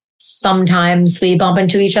 And sometimes we bump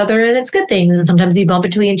into each other and it's good things. And sometimes we bump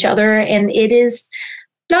into each other and it is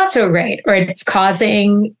not so great, or it's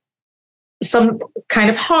causing some kind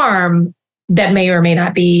of harm that may or may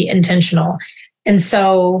not be intentional. And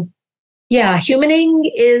so, yeah,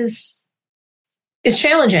 humaning is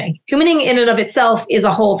challenging. Humaning in and of itself is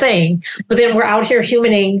a whole thing, but then we're out here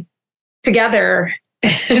humaning together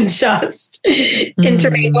and just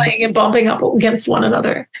intermingling and bumping up against one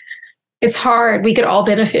another. It's hard. We could all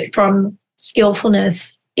benefit from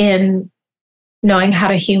skillfulness in knowing how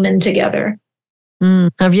to human together.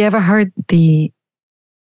 Have you ever heard the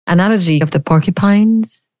analogy of the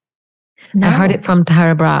porcupines? No. I heard it from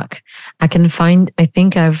Tara Brach. I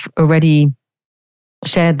think I've already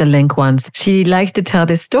shared the link once. She likes to tell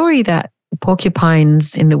this story that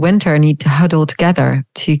porcupines in the winter need to huddle together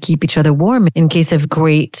to keep each other warm in case of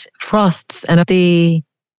great frosts. And they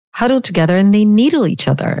huddle together and they needle each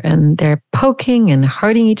other and they're poking and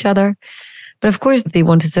hurting each other. But of course, if they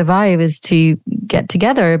want to survive is to get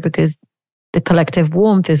together because the collective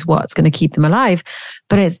warmth is what's going to keep them alive.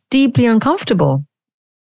 But it's deeply uncomfortable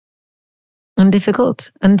and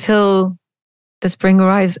difficult until the spring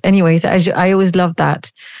arrives. Anyways, I always love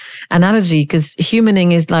that analogy because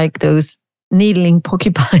humaning is like those needling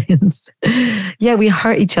porcupines. Yeah, we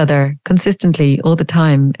hurt each other consistently all the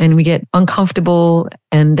time and we get uncomfortable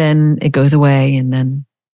and then it goes away. And then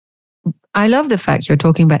I love the fact you're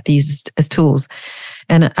talking about these as tools.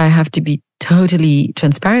 And I have to be totally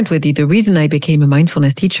transparent with you. The reason I became a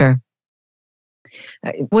mindfulness teacher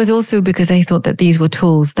was also because I thought that these were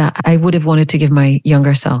tools that I would have wanted to give my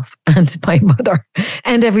younger self and my mother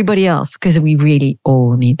and everybody else, because we really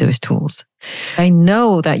all need those tools. I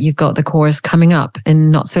know that you've got the course coming up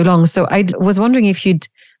in not so long. So I was wondering if you'd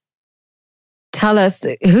tell us,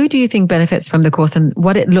 who do you think benefits from the course and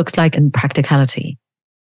what it looks like in practicality?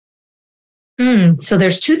 So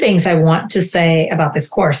there's two things I want to say about this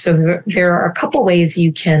course. So there are a couple ways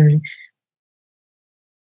you can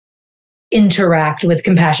interact with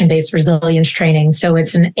compassion-based resilience training. So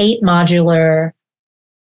it's an 8-modular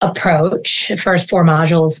approach. The first 4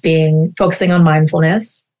 modules being focusing on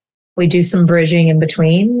mindfulness. We do some bridging in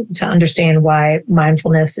between to understand why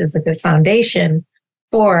mindfulness is a good foundation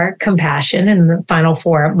for compassion, and the final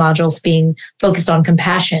 4 modules being focused on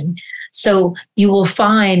compassion. So you will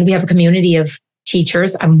find we have a community of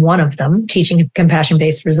teachers. I'm one of them teaching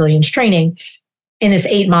compassion-based resilience training in this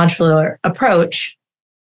 8-modular approach.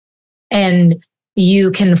 And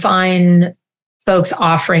you can find folks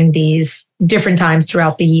offering these different times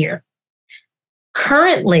throughout the year.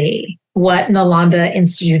 Currently, what Nalanda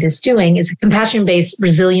Institute is doing is a compassion-based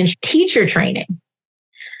resilience teacher training.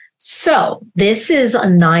 So this is a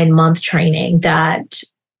 9-month training that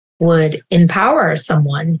would empower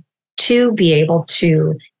someone to be able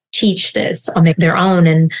to teach this on their own.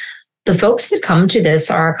 And the folks that come to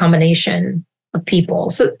this are a combination of people.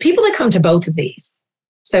 So people that come to both of these.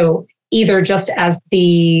 So either just as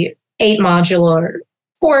the 8-modular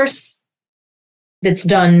course that's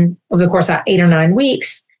done over the course of 8 or 9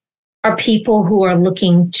 weeks, are people who are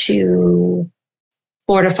looking to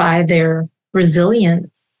fortify their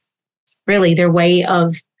resilience, really their way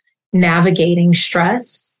of navigating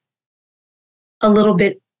stress a little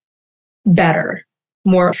bit better,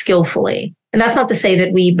 more skillfully. And that's not to say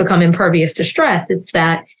that we become impervious to stress. It's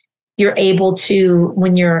that you're able to,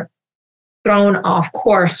 when you're thrown off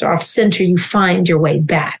course or off center, you find your way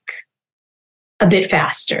back a bit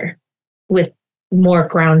faster with more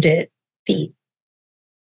grounded feet,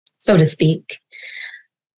 so to speak.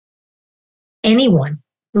 Anyone,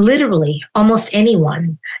 literally almost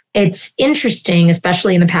anyone. It's interesting,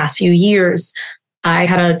 especially in the past few years, I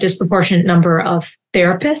had a disproportionate number of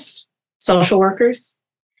therapists social workers,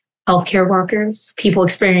 healthcare workers, people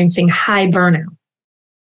experiencing high burnout.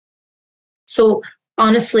 So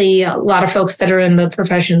honestly, a lot of folks that are in the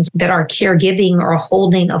professions that are caregiving or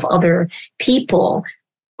holding of other people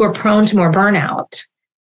who are prone to more burnout,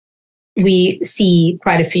 we see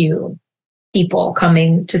quite a few people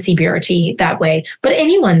coming to CBRT that way. But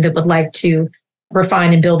anyone that would like to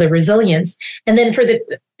refine and build their resilience. And then for the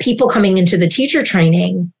people coming into the teacher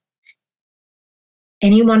training,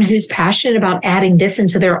 anyone who's passionate about adding this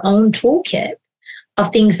into their own toolkit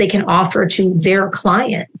of things they can offer to their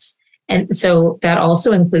clients. And so that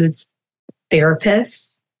also includes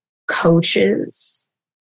therapists, coaches,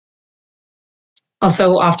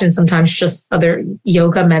 also often sometimes just other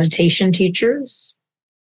yoga meditation teachers.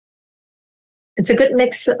 It's a good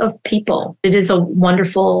mix of people. It is a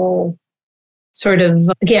wonderful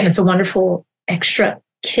it's a wonderful extra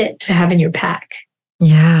kit to have in your pack.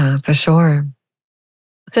 Yeah, for sure.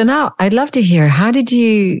 So now I'd love to hear, how did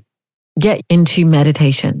you get into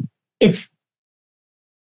meditation? It's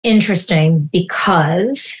interesting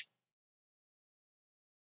because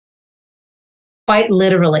quite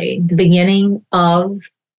literally, the beginning of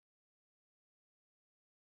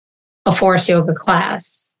a forest yoga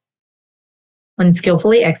class, when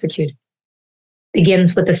skillfully executed,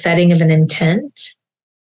 begins with the setting of an intent.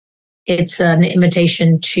 It's an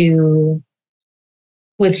invitation to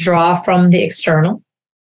withdraw from the external.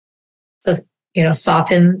 So,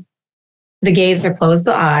 soften the gaze or close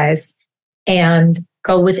the eyes and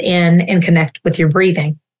go within and connect with your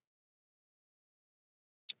breathing.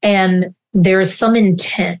 And there is some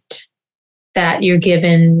intent that you're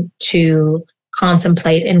given to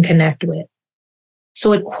contemplate and connect with.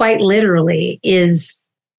 So it quite literally is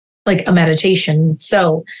like a meditation.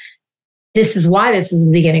 So this is why this was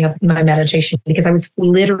the beginning of my meditation, because I was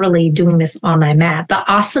literally doing this on my mat. The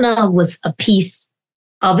asana was a piece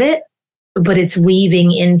of it, but it's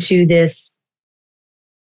weaving into this.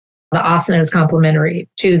 The asana is complementary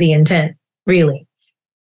to the intent, really.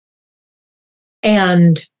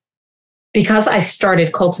 And because I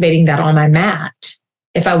started cultivating that on my mat,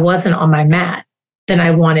 if I wasn't on my mat, then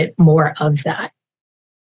I wanted more of that.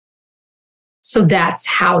 So that's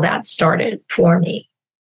how that started for me,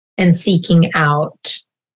 and seeking out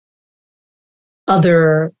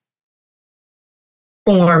other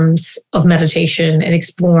forms of meditation and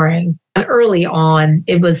exploring. And early on,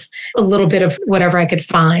 it was a little bit of whatever I could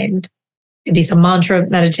find. It could be some mantra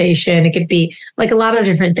meditation. It could be like a lot of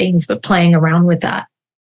different things, but playing around with that.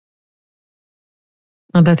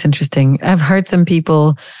 Oh, that's interesting. I've heard some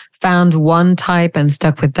people found one type and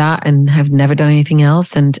stuck with that and have never done anything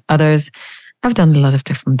else. And others have done a lot of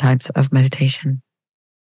different types of meditation.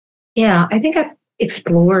 Yeah, I think I've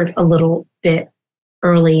explored a little bit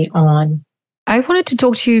early on. I wanted to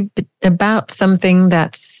talk to you about something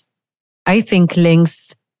that's, I think,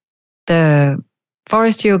 links the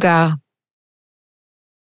forest yoga,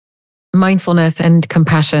 mindfulness, and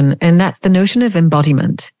compassion. And that's the notion of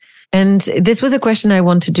embodiment. And this was a question I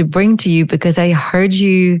wanted to bring to you because I heard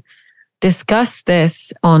you discuss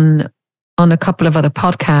this on a couple of other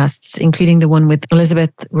podcasts, including the one with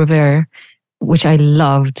Elizabeth Rivera, which I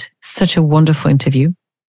loved. Such a wonderful interview.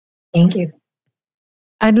 Thank you.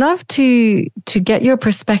 I'd love to get your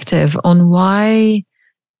perspective on why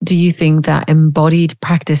do you think that embodied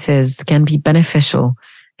practices can be beneficial,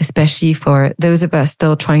 especially for those of us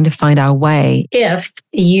still trying to find our way? If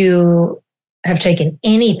you have taken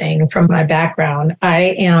anything from my background,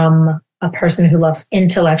 I am a person who loves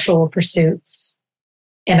intellectual pursuits,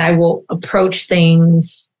 and I will approach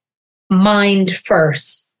things mind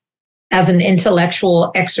first as an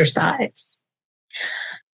intellectual exercise.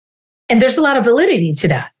 And there's a lot of validity to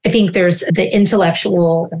that. I think there's the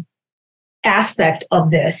intellectual aspect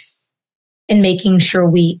of this in making sure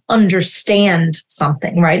we understand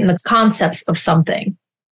something, right? And the concepts of something.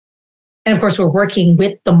 And of course, we're working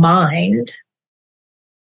with the mind,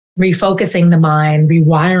 refocusing the mind,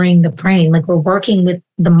 rewiring the brain. Like we're working with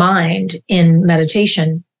the mind in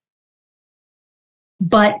meditation.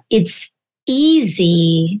 But it's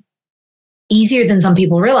easier than some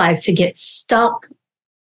people realize to get stuck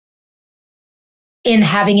in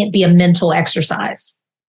having it be a mental exercise,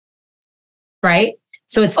 right?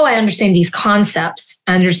 So it's, I understand these concepts.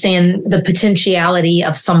 I understand the potentiality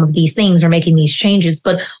of some of these things or making these changes.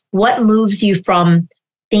 But what moves you from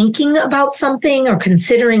thinking about something or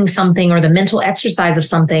considering something or the mental exercise of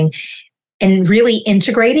something and really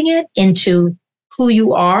integrating it into who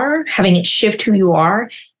you are, having it shift who you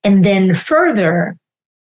are, and then further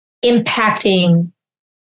impacting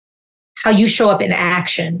how you show up in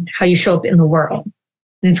action, how you show up in the world.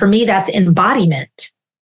 And for me, that's embodiment.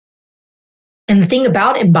 And the thing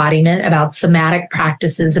about embodiment, about somatic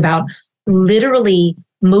practices, about literally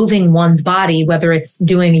moving one's body, whether it's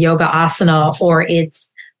doing a yoga asana or it's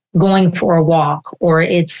going for a walk or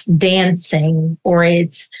it's dancing or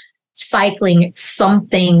it's cycling,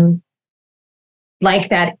 something like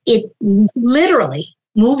that, it literally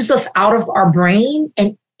moves us out of our brain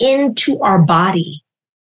and into our body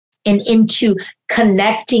and into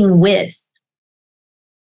connecting with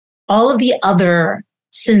all of the other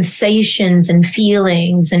sensations and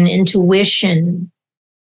feelings and intuition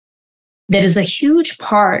that is a huge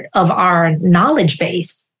part of our knowledge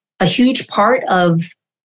base, a huge part of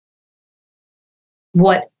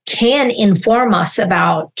what can inform us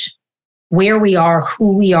about where we are,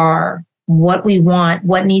 who we are, what we want,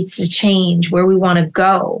 what needs to change, where we want to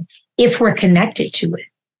go, if we're connected to it.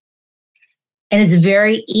 And it's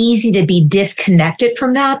very easy to be disconnected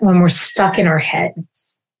from that when we're stuck in our heads.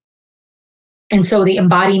 And so the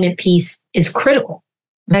embodiment piece is critical.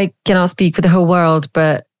 I cannot speak for the whole world,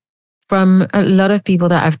 but from a lot of people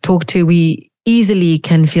that I've talked to, we easily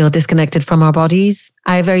can feel disconnected from our bodies.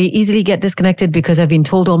 I very easily get disconnected because I've been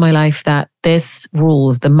told all my life that this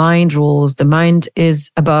rules, the mind rules, the mind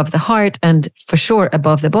is above the heart and for sure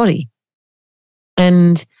above the body.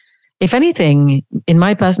 And if anything, in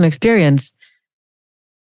my personal experience,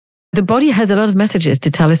 the body has a lot of messages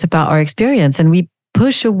to tell us about our experience, and we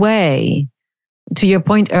push away, to your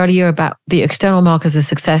point earlier about the external markers of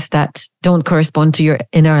success that don't correspond to your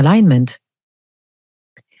inner alignment.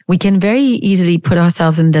 We can very easily put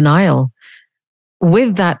ourselves in denial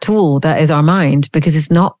with that tool that is our mind because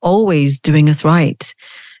it's not always doing us right.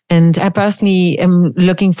 And I personally am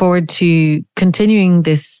looking forward to continuing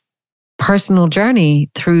this personal journey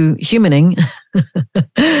through humaning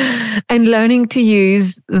and learning to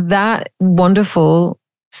use that wonderful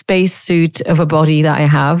spacesuit of a body that I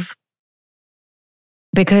have,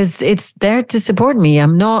 because it's there to support me.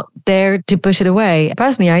 I'm not there to push it away.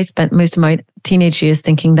 Personally, I spent most of my teenage years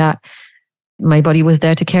thinking that my body was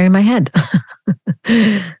there to carry my head.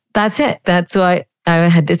 That's it. That's why I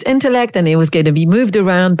had this intellect and it was going to be moved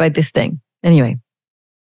around by this thing. Anyway.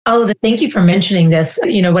 Oh, thank you for mentioning this.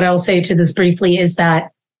 You know, what I'll say to this briefly is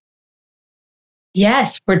that,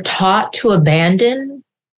 yes, we're taught to abandon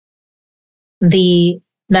the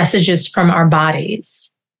messages from our bodies,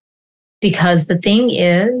 because the thing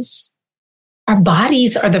is, our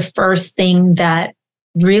bodies are the first thing that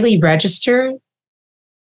really register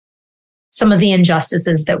some of the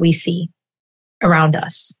injustices that we see around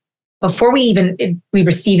us. Before we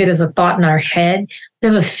receive it as a thought in our head, we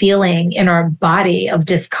have a feeling in our body of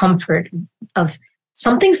discomfort, of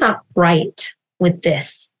something's not right with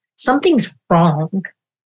this. Something's wrong.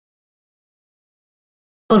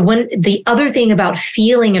 But when the other thing about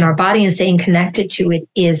feeling in our body and staying connected to it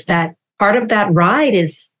is that part of that ride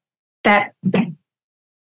is that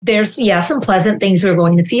there's, some pleasant things we're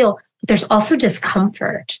going to feel, but there's also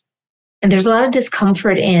discomfort. And there's a lot of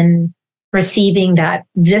discomfort in receiving that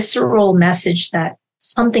visceral message that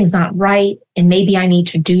something's not right and maybe I need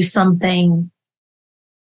to do something.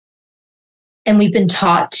 And we've been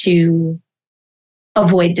taught to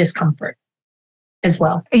avoid discomfort as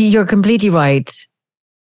well. You're completely right.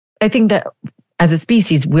 I think that as a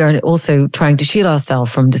species, we are also trying to shield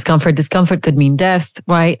ourselves from discomfort. Discomfort could mean death,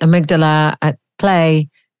 right? Amygdala at play.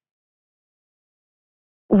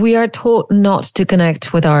 We are taught not to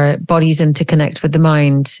connect with our bodies and to connect with the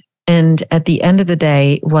mind. And at the end of the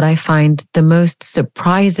day, what I find the most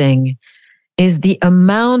surprising is the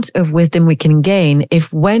amount of wisdom we can gain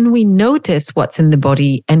if, when we notice what's in the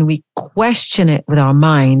body and we question it with our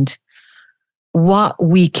mind, what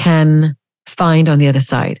we can find on the other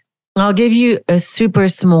side. I'll give you a super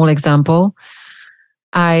small example.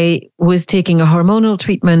 I was taking a hormonal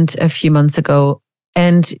treatment a few months ago,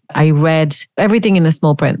 and I read everything in the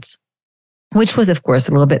small print, which was, of course,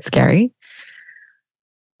 a little bit scary.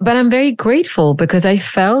 But I'm very grateful because I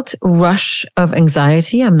felt a rush of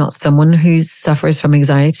anxiety. I'm not someone who suffers from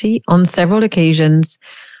anxiety on several occasions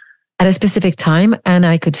at a specific time, and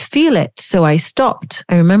I could feel it. So I stopped.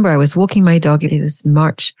 I remember I was walking my dog. It was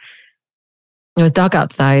March. It was dark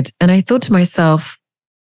outside. And I thought to myself,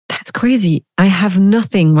 that's crazy. I have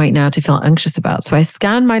nothing right now to feel anxious about. So I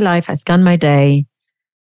scanned my life. I scanned my day.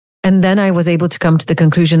 And then I was able to come to the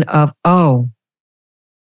conclusion of, oh,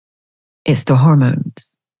 it's the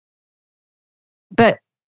hormones. But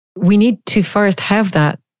we need to first have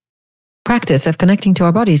that practice of connecting to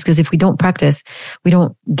our bodies, because if we don't practice, we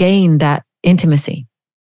don't gain that intimacy.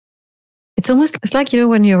 It's like,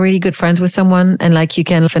 when you're really good friends with someone and like you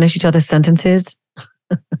can finish each other's sentences.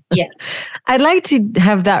 Yeah. I'd like to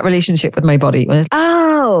have that relationship with my body.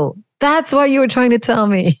 Oh, that's what you were trying to tell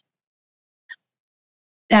me.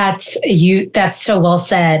 That's so well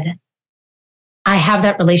said. I have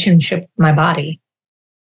that relationship with my body,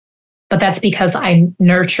 but that's because I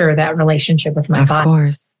nurture that relationship with my body. Of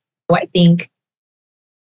course. So I think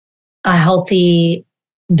a healthy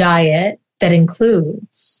diet that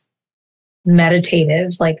includes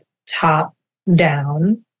meditative, like top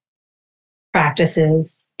down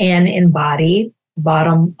practices and embodied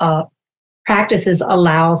bottom up practices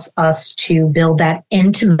allows us to build that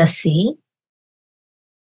intimacy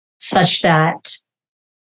such that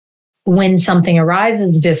when something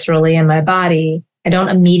arises viscerally in my body, I don't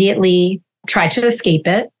immediately try to escape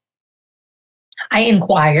it. I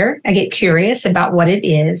inquire, I get curious about what it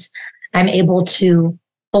is. I'm able to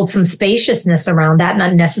hold some spaciousness around that,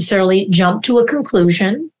 not necessarily jump to a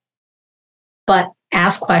conclusion, but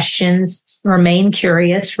ask questions, remain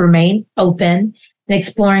curious, remain open, and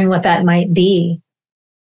exploring what that might be.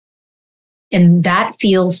 And that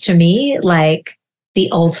feels to me like the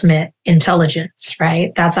ultimate intelligence,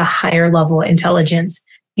 right? That's a higher level intelligence,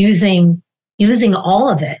 using all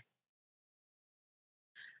of it.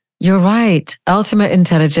 You're right. Ultimate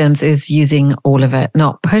intelligence is using all of it,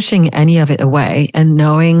 not pushing any of it away, and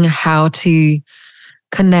knowing how to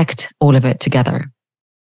connect all of it together.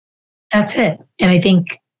 That's it. And I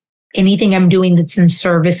think anything I'm doing that's in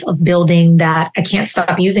service of building that, I can't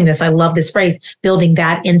stop using this. I love this phrase, building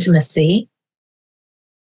that intimacy.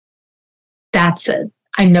 That's it.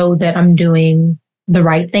 I know that I'm doing the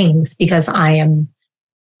right things because I am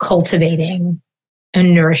cultivating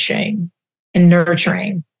and nourishing and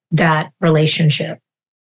nurturing that relationship.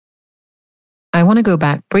 I want to go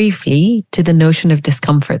back briefly to the notion of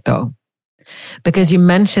discomfort, though, because you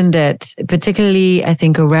mentioned it, particularly, I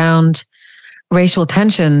think, around racial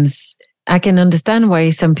tensions. I can understand why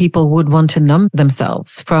some people would want to numb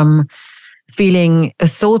themselves from feeling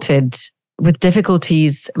assaulted with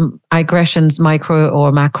difficulties, aggressions, micro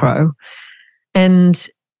or macro. And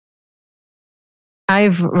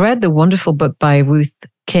I've read the wonderful book by Ruth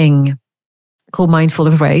King called Mindful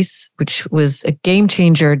of Race, which was a game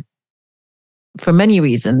changer for many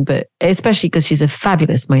reasons, but especially because she's a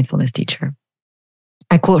fabulous mindfulness teacher.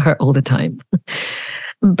 I quote her all the time.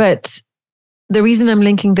 But the reason I'm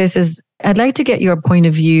linking this is I'd like to get your point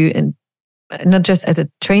of view, and not just as a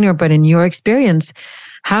trainer, but in your experience.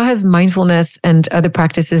 How has mindfulness and other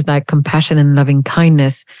practices like compassion and loving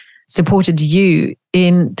kindness supported you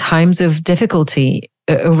in times of difficulty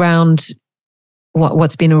around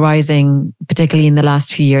what's been arising, particularly in the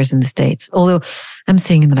last few years in the States? Although I'm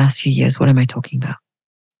saying in the last few years, what am I talking about?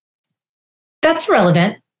 That's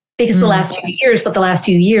relevant because the last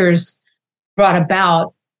few years brought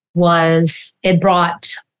about it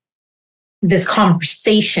brought this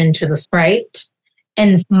conversation to this, right?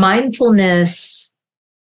 And mindfulness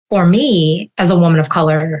for me as a woman of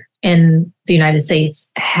color in the United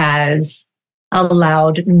States has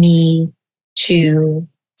allowed me to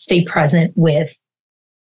stay present with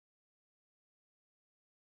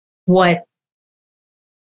what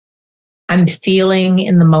I'm feeling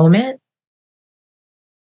in the moment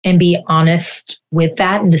and be honest with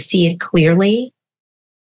that and to see it clearly,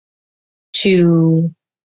 to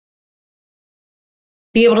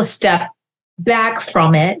be able to step back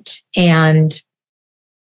from it and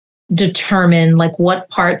determine like what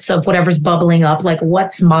parts of whatever's bubbling up, like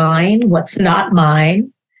what's mine, what's not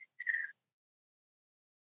mine.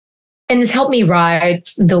 And it's helped me ride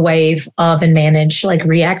the wave of and manage like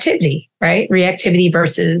reactivity, right? Reactivity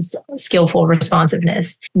versus skillful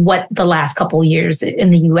responsiveness. What the last couple of years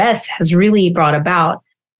in the US has really brought about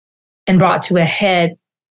and brought to a head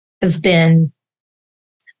has been,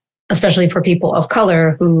 especially for people of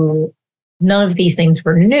color who none of these things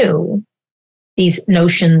were new, these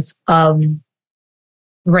notions of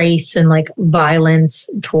race and like violence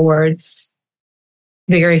towards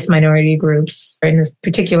various minority groups, in this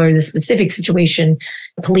particular, the specific situation,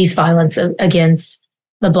 police violence against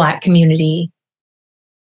the Black community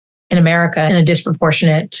in America in a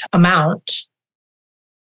disproportionate amount.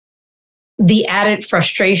 The added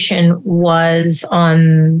frustration was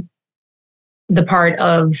on the part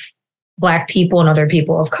of Black people and other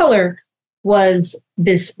people of color was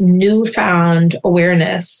this newfound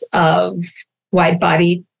awareness of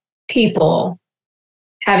white-bodied people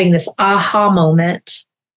having this aha moment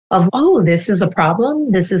of, oh, this is a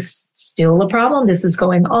problem. This is still a problem. This is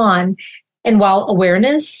going on. And while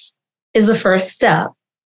awareness is the first step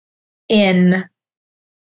in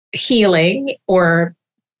healing or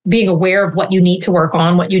being aware of what you need to work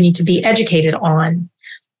on, what you need to be educated on,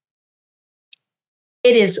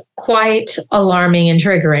 it is quite alarming and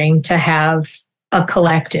triggering to have a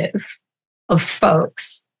collective of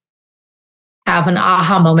folks have an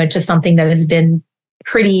aha moment to something that has been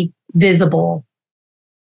pretty visible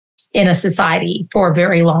in a society for a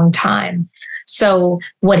very long time. So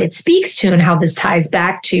what it speaks to, and how this ties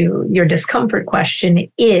back to your discomfort question,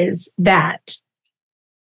 is that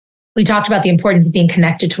we talked about the importance of being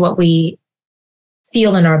connected to what we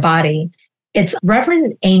feel in our body. It's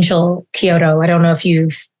Reverend Angel Kyoto. I don't know if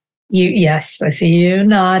yes, I see you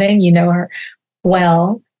nodding. You know her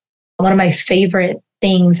well. One of my favorite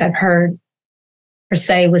things I've heard her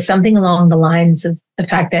say was something along the lines of the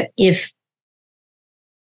fact that if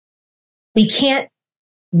we can't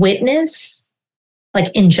witness like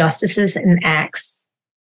injustices and acts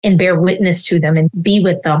and bear witness to them and be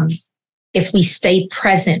with them, if we stay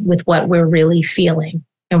present with what we're really feeling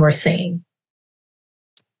and we're seeing,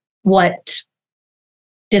 what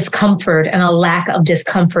discomfort and a lack of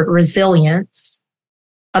discomfort resilience,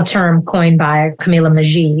 a term coined by Camila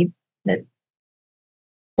Majid, that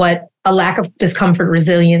what a lack of discomfort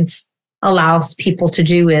resilience allows people to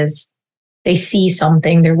do is they see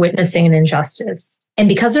something, they're witnessing an injustice. And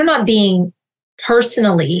because they're not being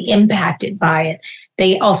personally impacted by it,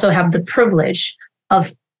 they also have the privilege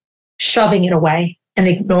of shoving it away and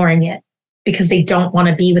ignoring it because they don't want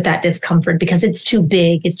to be with that discomfort because it's too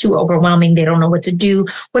big, it's too overwhelming, they don't know what to do,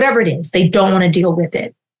 whatever it is, they don't want to deal with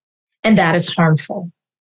it. And that is harmful.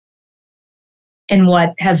 And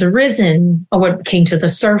what has arisen, or what came to the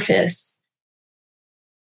surface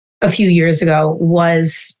a few years ago,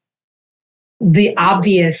 was the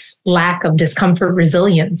obvious lack of discomfort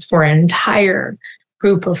resilience for an entire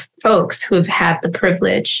group of folks who have had the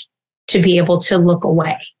privilege to be able to look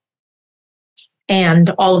away. And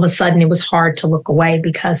all of a sudden, it was hard to look away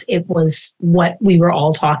because it was what we were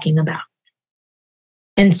all talking about.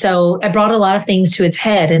 And so it brought a lot of things to its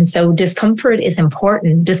head. And so discomfort is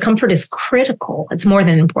important. Discomfort is critical. It's more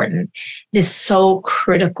than important. It is so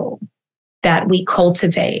critical that we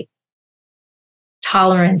cultivate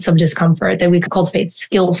tolerance of discomfort, that we cultivate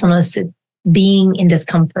skillfulness of being in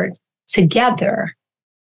discomfort together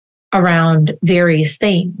around various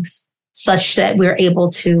things, such that we're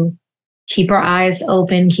able to keep our eyes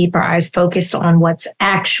open, keep our eyes focused on what's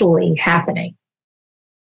actually happening.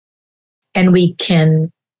 And we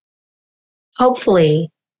can hopefully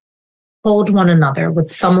hold one another with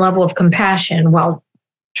some level of compassion while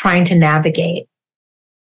trying to navigate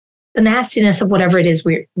the nastiness of whatever it is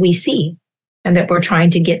we see and that we're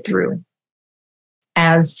trying to get through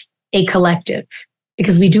as a collective,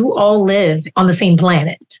 because we do all live on the same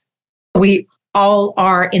planet. We all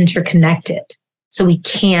are interconnected. So we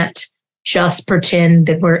can't just pretend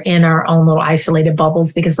that we're in our own little isolated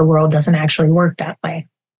bubbles, because the world doesn't actually work that way.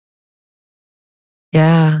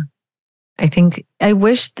 Yeah. I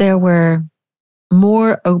wish there were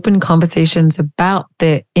more open conversations about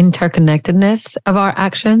the interconnectedness of our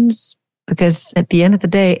actions, because at the end of the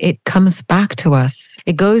day, it comes back to us.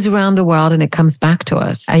 It goes around the world and it comes back to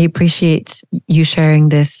us. I appreciate you sharing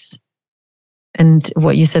this and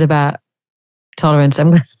what you said about tolerance.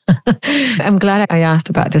 I'm glad I asked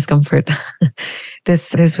about discomfort.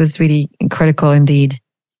 This was really critical indeed.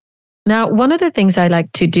 Now, one of the things I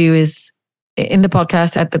like to do is in the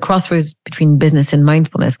podcast at the crossroads between business and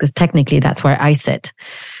mindfulness, because technically that's where I sit.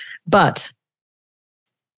 But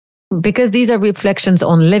because these are reflections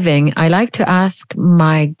on living, I like to ask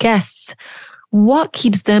my guests what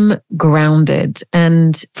keeps them grounded.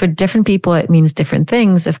 And for different people, it means different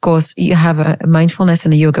things. Of course, you have a mindfulness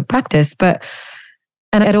and a yoga practice,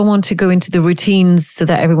 and I don't want to go into the routines so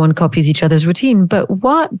that everyone copies each other's routine, but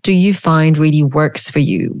what do you find really works for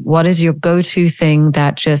you? What is your go-to thing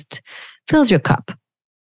that just fills your cup?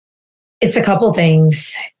 It's a couple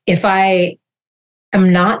things. If I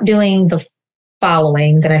am not doing the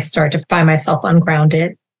following, then I start to find myself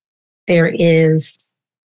ungrounded. There is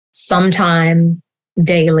some time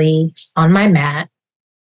daily on my mat.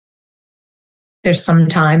 There's some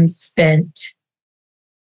time spent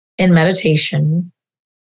in meditation.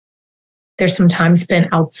 There's some time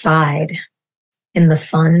spent outside in the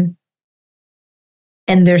sun.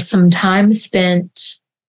 And there's some time spent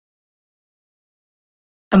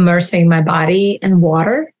immersing my body in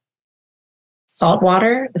water, salt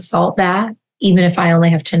water, a salt bath, even if I only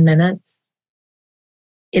have 10 minutes.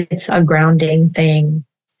 It's a grounding thing.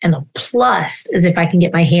 And a plus is if I can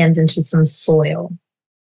get my hands into some soil.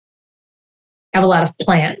 I have a lot of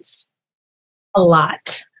plants, a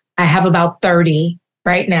lot. I have about 30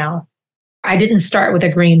 right now. I didn't start with a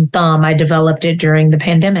green thumb. I developed it during the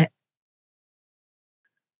pandemic.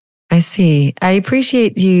 I see. I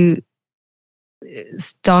appreciate you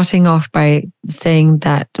starting off by saying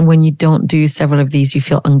that when you don't do several of these, you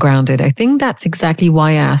feel ungrounded. I think that's exactly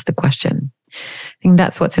why I asked the question. I think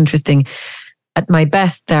that's what's interesting. at my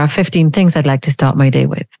best, there are 15 things I'd like to start my day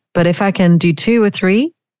with. But if I can do 2 or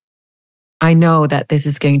 3, I know that this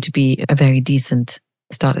is going to be a very decent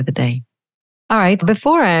start of the day. All right.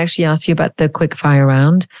 Before I actually ask you about the quick fire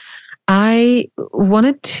round, I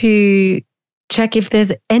wanted to check if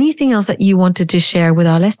there's anything else that you wanted to share with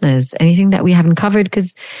our listeners, anything that we haven't covered,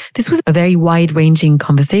 because this was a very wide-ranging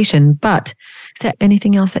conversation. But is there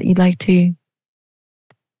anything else that you'd like to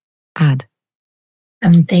add?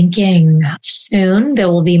 I'm thinking soon there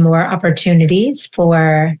will be more opportunities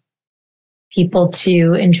for people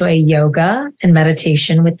to enjoy yoga and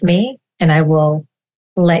meditation with me, and I will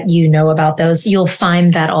let you know about those. You'll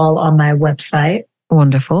find that all on my website.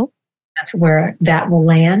 Wonderful. That's where that will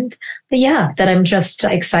land. But yeah, that I'm just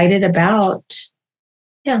excited about,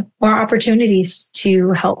 more opportunities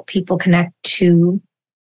to help people connect to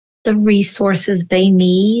the resources they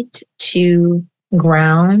need to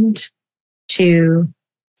ground, to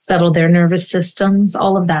settle their nervous systems,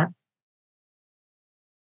 all of that.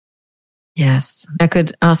 Yes, I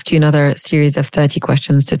could ask you another series of 30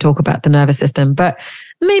 questions to talk about the nervous system, but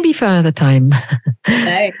maybe for another time.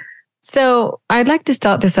 Okay. So I'd like to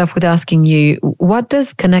start this off with asking you, what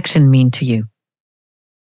does connection mean to you?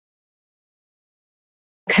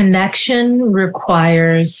 Connection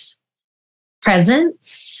requires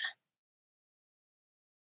presence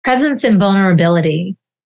and vulnerability.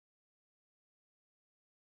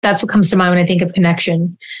 That's what comes to mind when I think of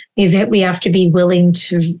connection, is that we have to be willing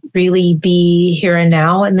to really be here and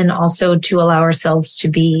now, and then also to allow ourselves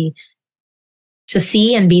to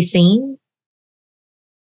see and be seen,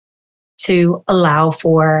 to allow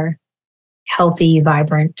for healthy,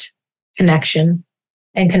 vibrant connection.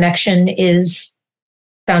 And connection is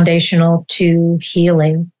foundational to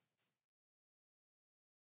healing.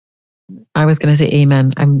 I was going to say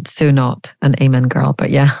amen. I'm so not an amen girl, but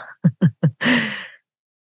yeah.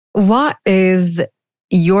 What is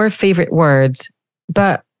your favorite word,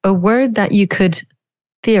 but a word that you could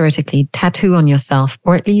theoretically tattoo on yourself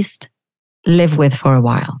or at least live with for a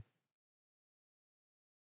while?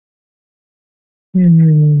 A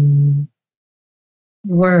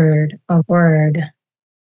word.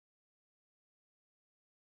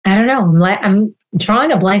 I don't know. I'm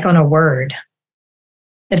drawing a blank on a word.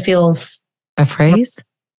 It feels a phrase.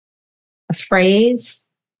 A phrase.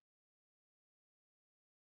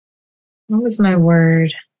 What was my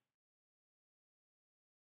word?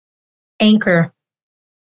 Anchor.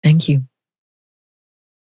 Thank you.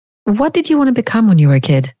 What did you want to become when you were a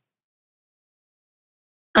kid?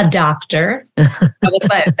 A doctor. That's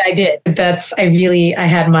what I did. I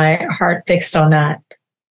had my heart fixed on that.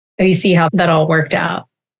 You see how that all worked out.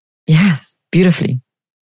 Yes, beautifully.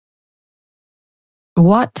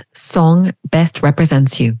 What song best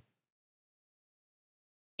represents you?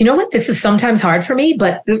 You know what? This is sometimes hard for me,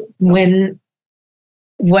 but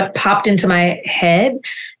what popped into my head,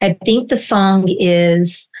 I think the song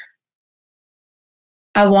is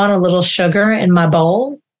I Want a Little Sugar in My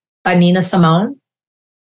Bowl by Nina Simone.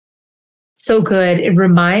 So good. It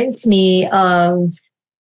reminds me of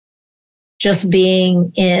just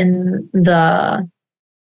being in the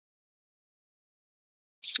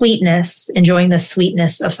sweetness, enjoying the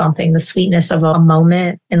sweetness of something, the sweetness of a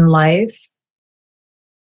moment in life.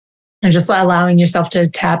 And just allowing yourself to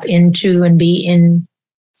tap into and be in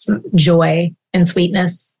joy and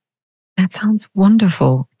sweetness. That sounds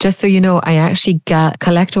wonderful. Just so you know, I actually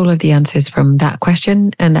collect all of the answers from that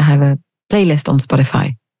question, and I have a playlist on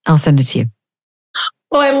Spotify. I'll send it to you.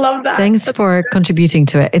 Oh, I love that. Thanks for contributing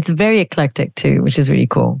to it. It's very eclectic too, which is really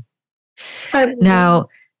cool. Now,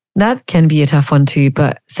 that can be a tough one too,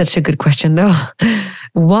 but such a good question though.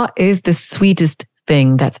 What is the sweetest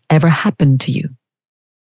thing that's ever happened to you?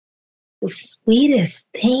 The sweetest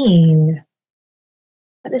thing.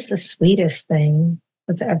 What is the sweetest thing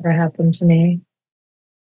that's ever happened to me?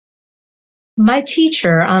 My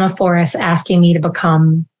teacher, Anna Forrest, asking me to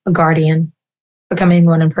become a guardian, becoming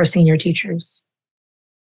one and impersing your teachers.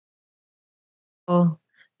 Oh,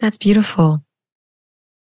 that's beautiful.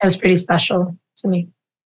 That was pretty special to me.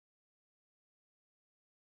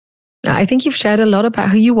 I think you've shared a lot about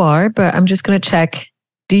who you are, but I'm just going to check.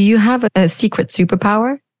 Do you have a secret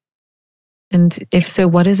superpower? And if so,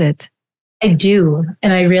 what is it? I do.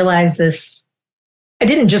 And I realized this. I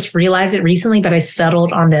didn't just realize it recently, but I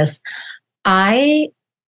settled on this. I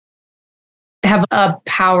have a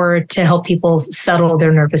power to help people settle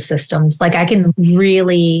their nervous systems. Like I can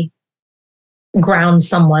really ground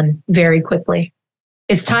someone very quickly.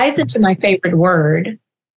 It ties into my favorite word,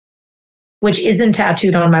 which isn't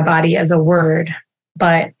tattooed on my body as a word,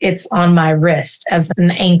 but it's on my wrist as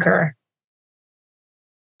an anchor.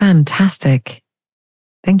 Fantastic.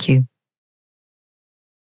 Thank you.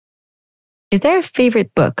 Is there a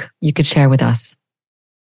favorite book you could share with us?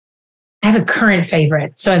 I have a current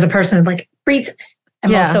favorite. So as a person who reads,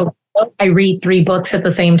 I read 3 books at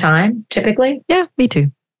the same time, typically. Yeah, me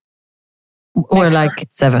too. Or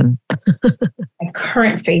 7. My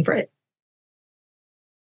current favorite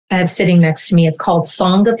I have sitting next to me. It's called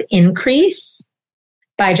Song of Increase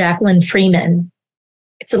by Jacqueline Freeman.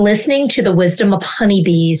 It's listening to the wisdom of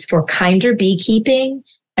honeybees for kinder beekeeping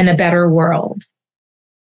and a better world.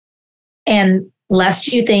 And lest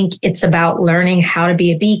you think it's about learning how to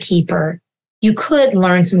be a beekeeper, you could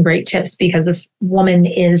learn some great tips because this woman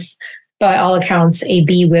is, by all accounts, a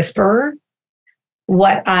bee whisperer.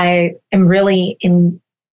 What I am really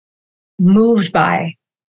moved by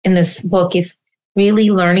in this book is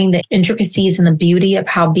really learning the intricacies and the beauty of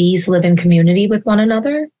how bees live in community with one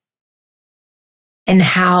another and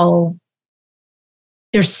how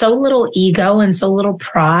there's so little ego and so little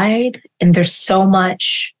pride, and there's so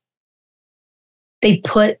much. They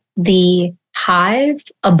put the hive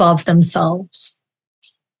above themselves.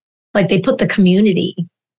 They put the community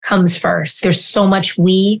comes first. There's so much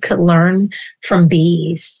we could learn from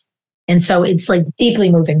bees. And so it's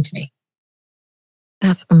deeply moving to me.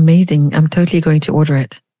 That's amazing. I'm totally going to order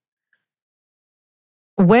it.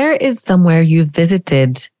 Where is somewhere you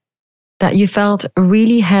visited that you felt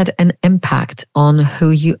really had an impact on who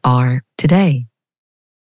you are today?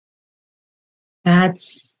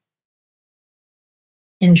 That's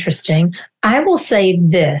interesting. I will say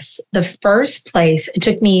this. The first place, it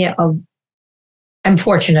took me I'm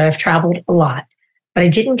fortunate. I've traveled a lot, but I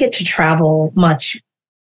didn't get to travel much.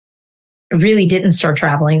 I really didn't start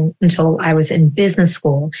traveling until I was in business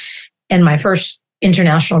school. And my first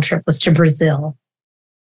international trip was to Brazil.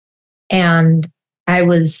 And I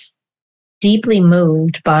was deeply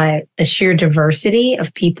moved by the sheer diversity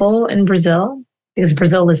of people in Brazil, because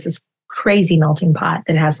Brazil is this crazy melting pot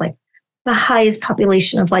that has the highest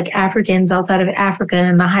population of Africans outside of Africa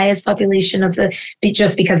and the highest population of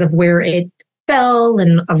just because of where it fell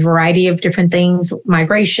and a variety of different things,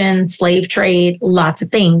 migration, slave trade, lots of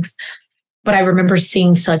things. But I remember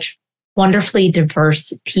seeing such wonderfully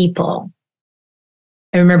diverse people.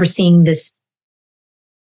 I remember seeing this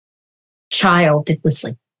child that was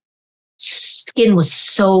skin was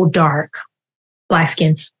so dark, black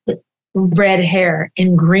skin, with red hair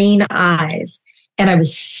and green eyes. And I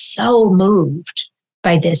was so moved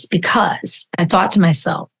by this because I thought to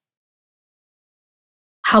myself,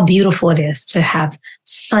 how beautiful it is to have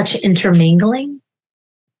such intermingling,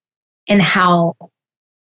 and how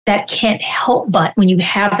that can't help but, when you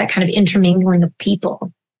have that kind of intermingling of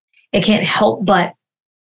people, it can't help but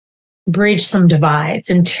bridge some divides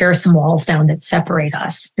and tear some walls down that separate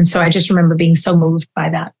us. And so I just remember being so moved by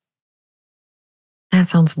that. That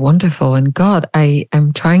sounds wonderful. And God, I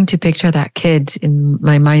am trying to picture that kid in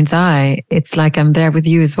my mind's eye. It's like I'm there with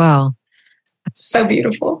you as well. It's so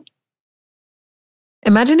beautiful.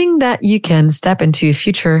 Imagining that you can step into a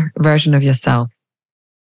future version of yourself,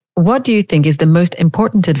 what do you think is the most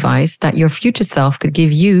important advice that your future self could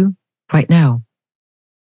give you right now?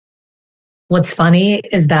 What's funny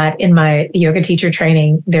is that in my yoga teacher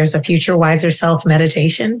training, there's a future wiser self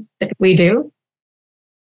meditation that we do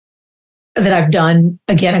that I've done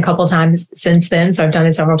again a couple times since then. So I've done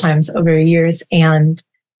it several times over years. And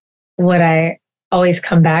what I always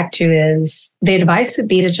come back to is the advice would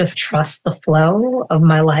be to just trust the flow of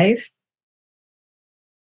my life.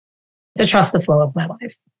 To trust the flow of my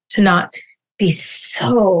life. To not be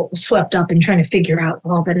so swept up in trying to figure out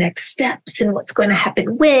all the next steps and what's going to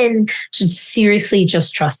happen when. To seriously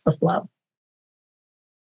just trust the flow.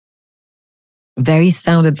 Very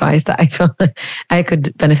sound advice that I feel I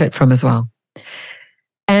could benefit from as well.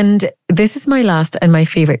 And this is my last and my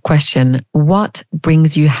favorite question. What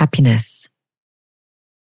brings you happiness?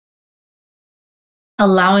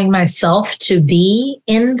 Allowing myself to be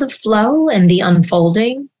in the flow and the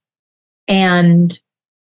unfolding, and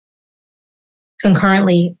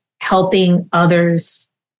concurrently helping others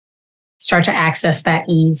start to access that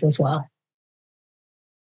ease as well.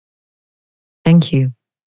 Thank you.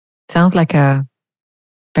 Sounds like a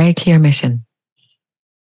very clear mission.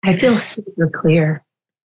 I feel super clear.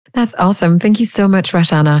 That's awesome. Thank you so much,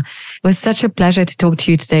 Rahshaana. It was such a pleasure to talk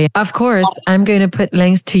to you today. Of course, I'm going to put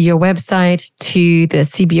links to your website, to the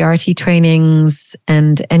CBRT trainings,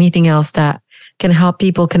 and anything else that can help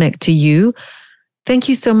people connect to you. Thank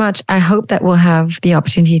you so much. I hope that we'll have the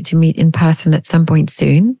opportunity to meet in person at some point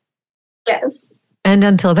soon. Yes. And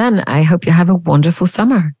until then, I hope you have a wonderful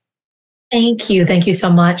summer. Thank you. Thank you so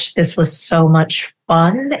much. This was so much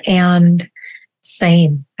fun, and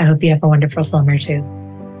same. I hope you have a wonderful summer too.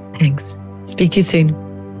 Thanks. Speak to you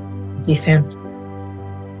soon. See you soon.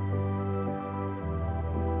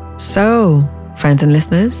 So, friends and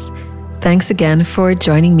listeners, thanks again for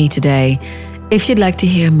joining me today. If you'd like to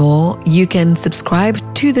hear more, you can subscribe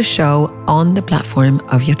to the show on the platform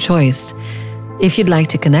of your choice. If you'd like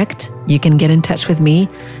to connect, you can get in touch with me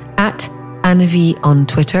at Annevi on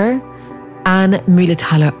Twitter, Anne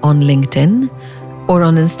Mühletaler on LinkedIn, or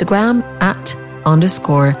on Instagram at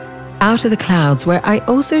 _Out of the Clouds, where I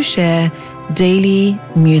also share daily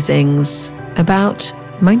musings about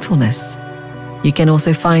mindfulness. You can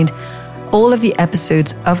also find all of the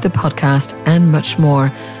episodes of the podcast and much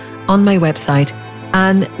more on my website,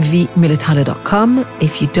 annevmühletaler.com.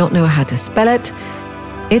 If you don't know how to spell it,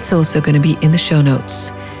 it's also going to be in the show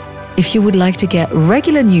notes. If you would like to get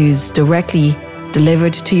regular news directly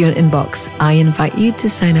delivered to your inbox, I invite you to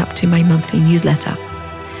sign up to my monthly newsletter.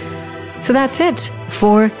 So that's it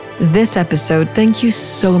for this episode. Thank you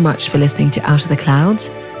so much for listening to Out of the Clouds.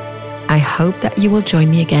 I hope that you will join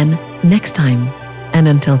me again next time. And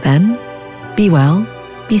until then, be well,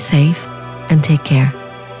 be safe, and take care.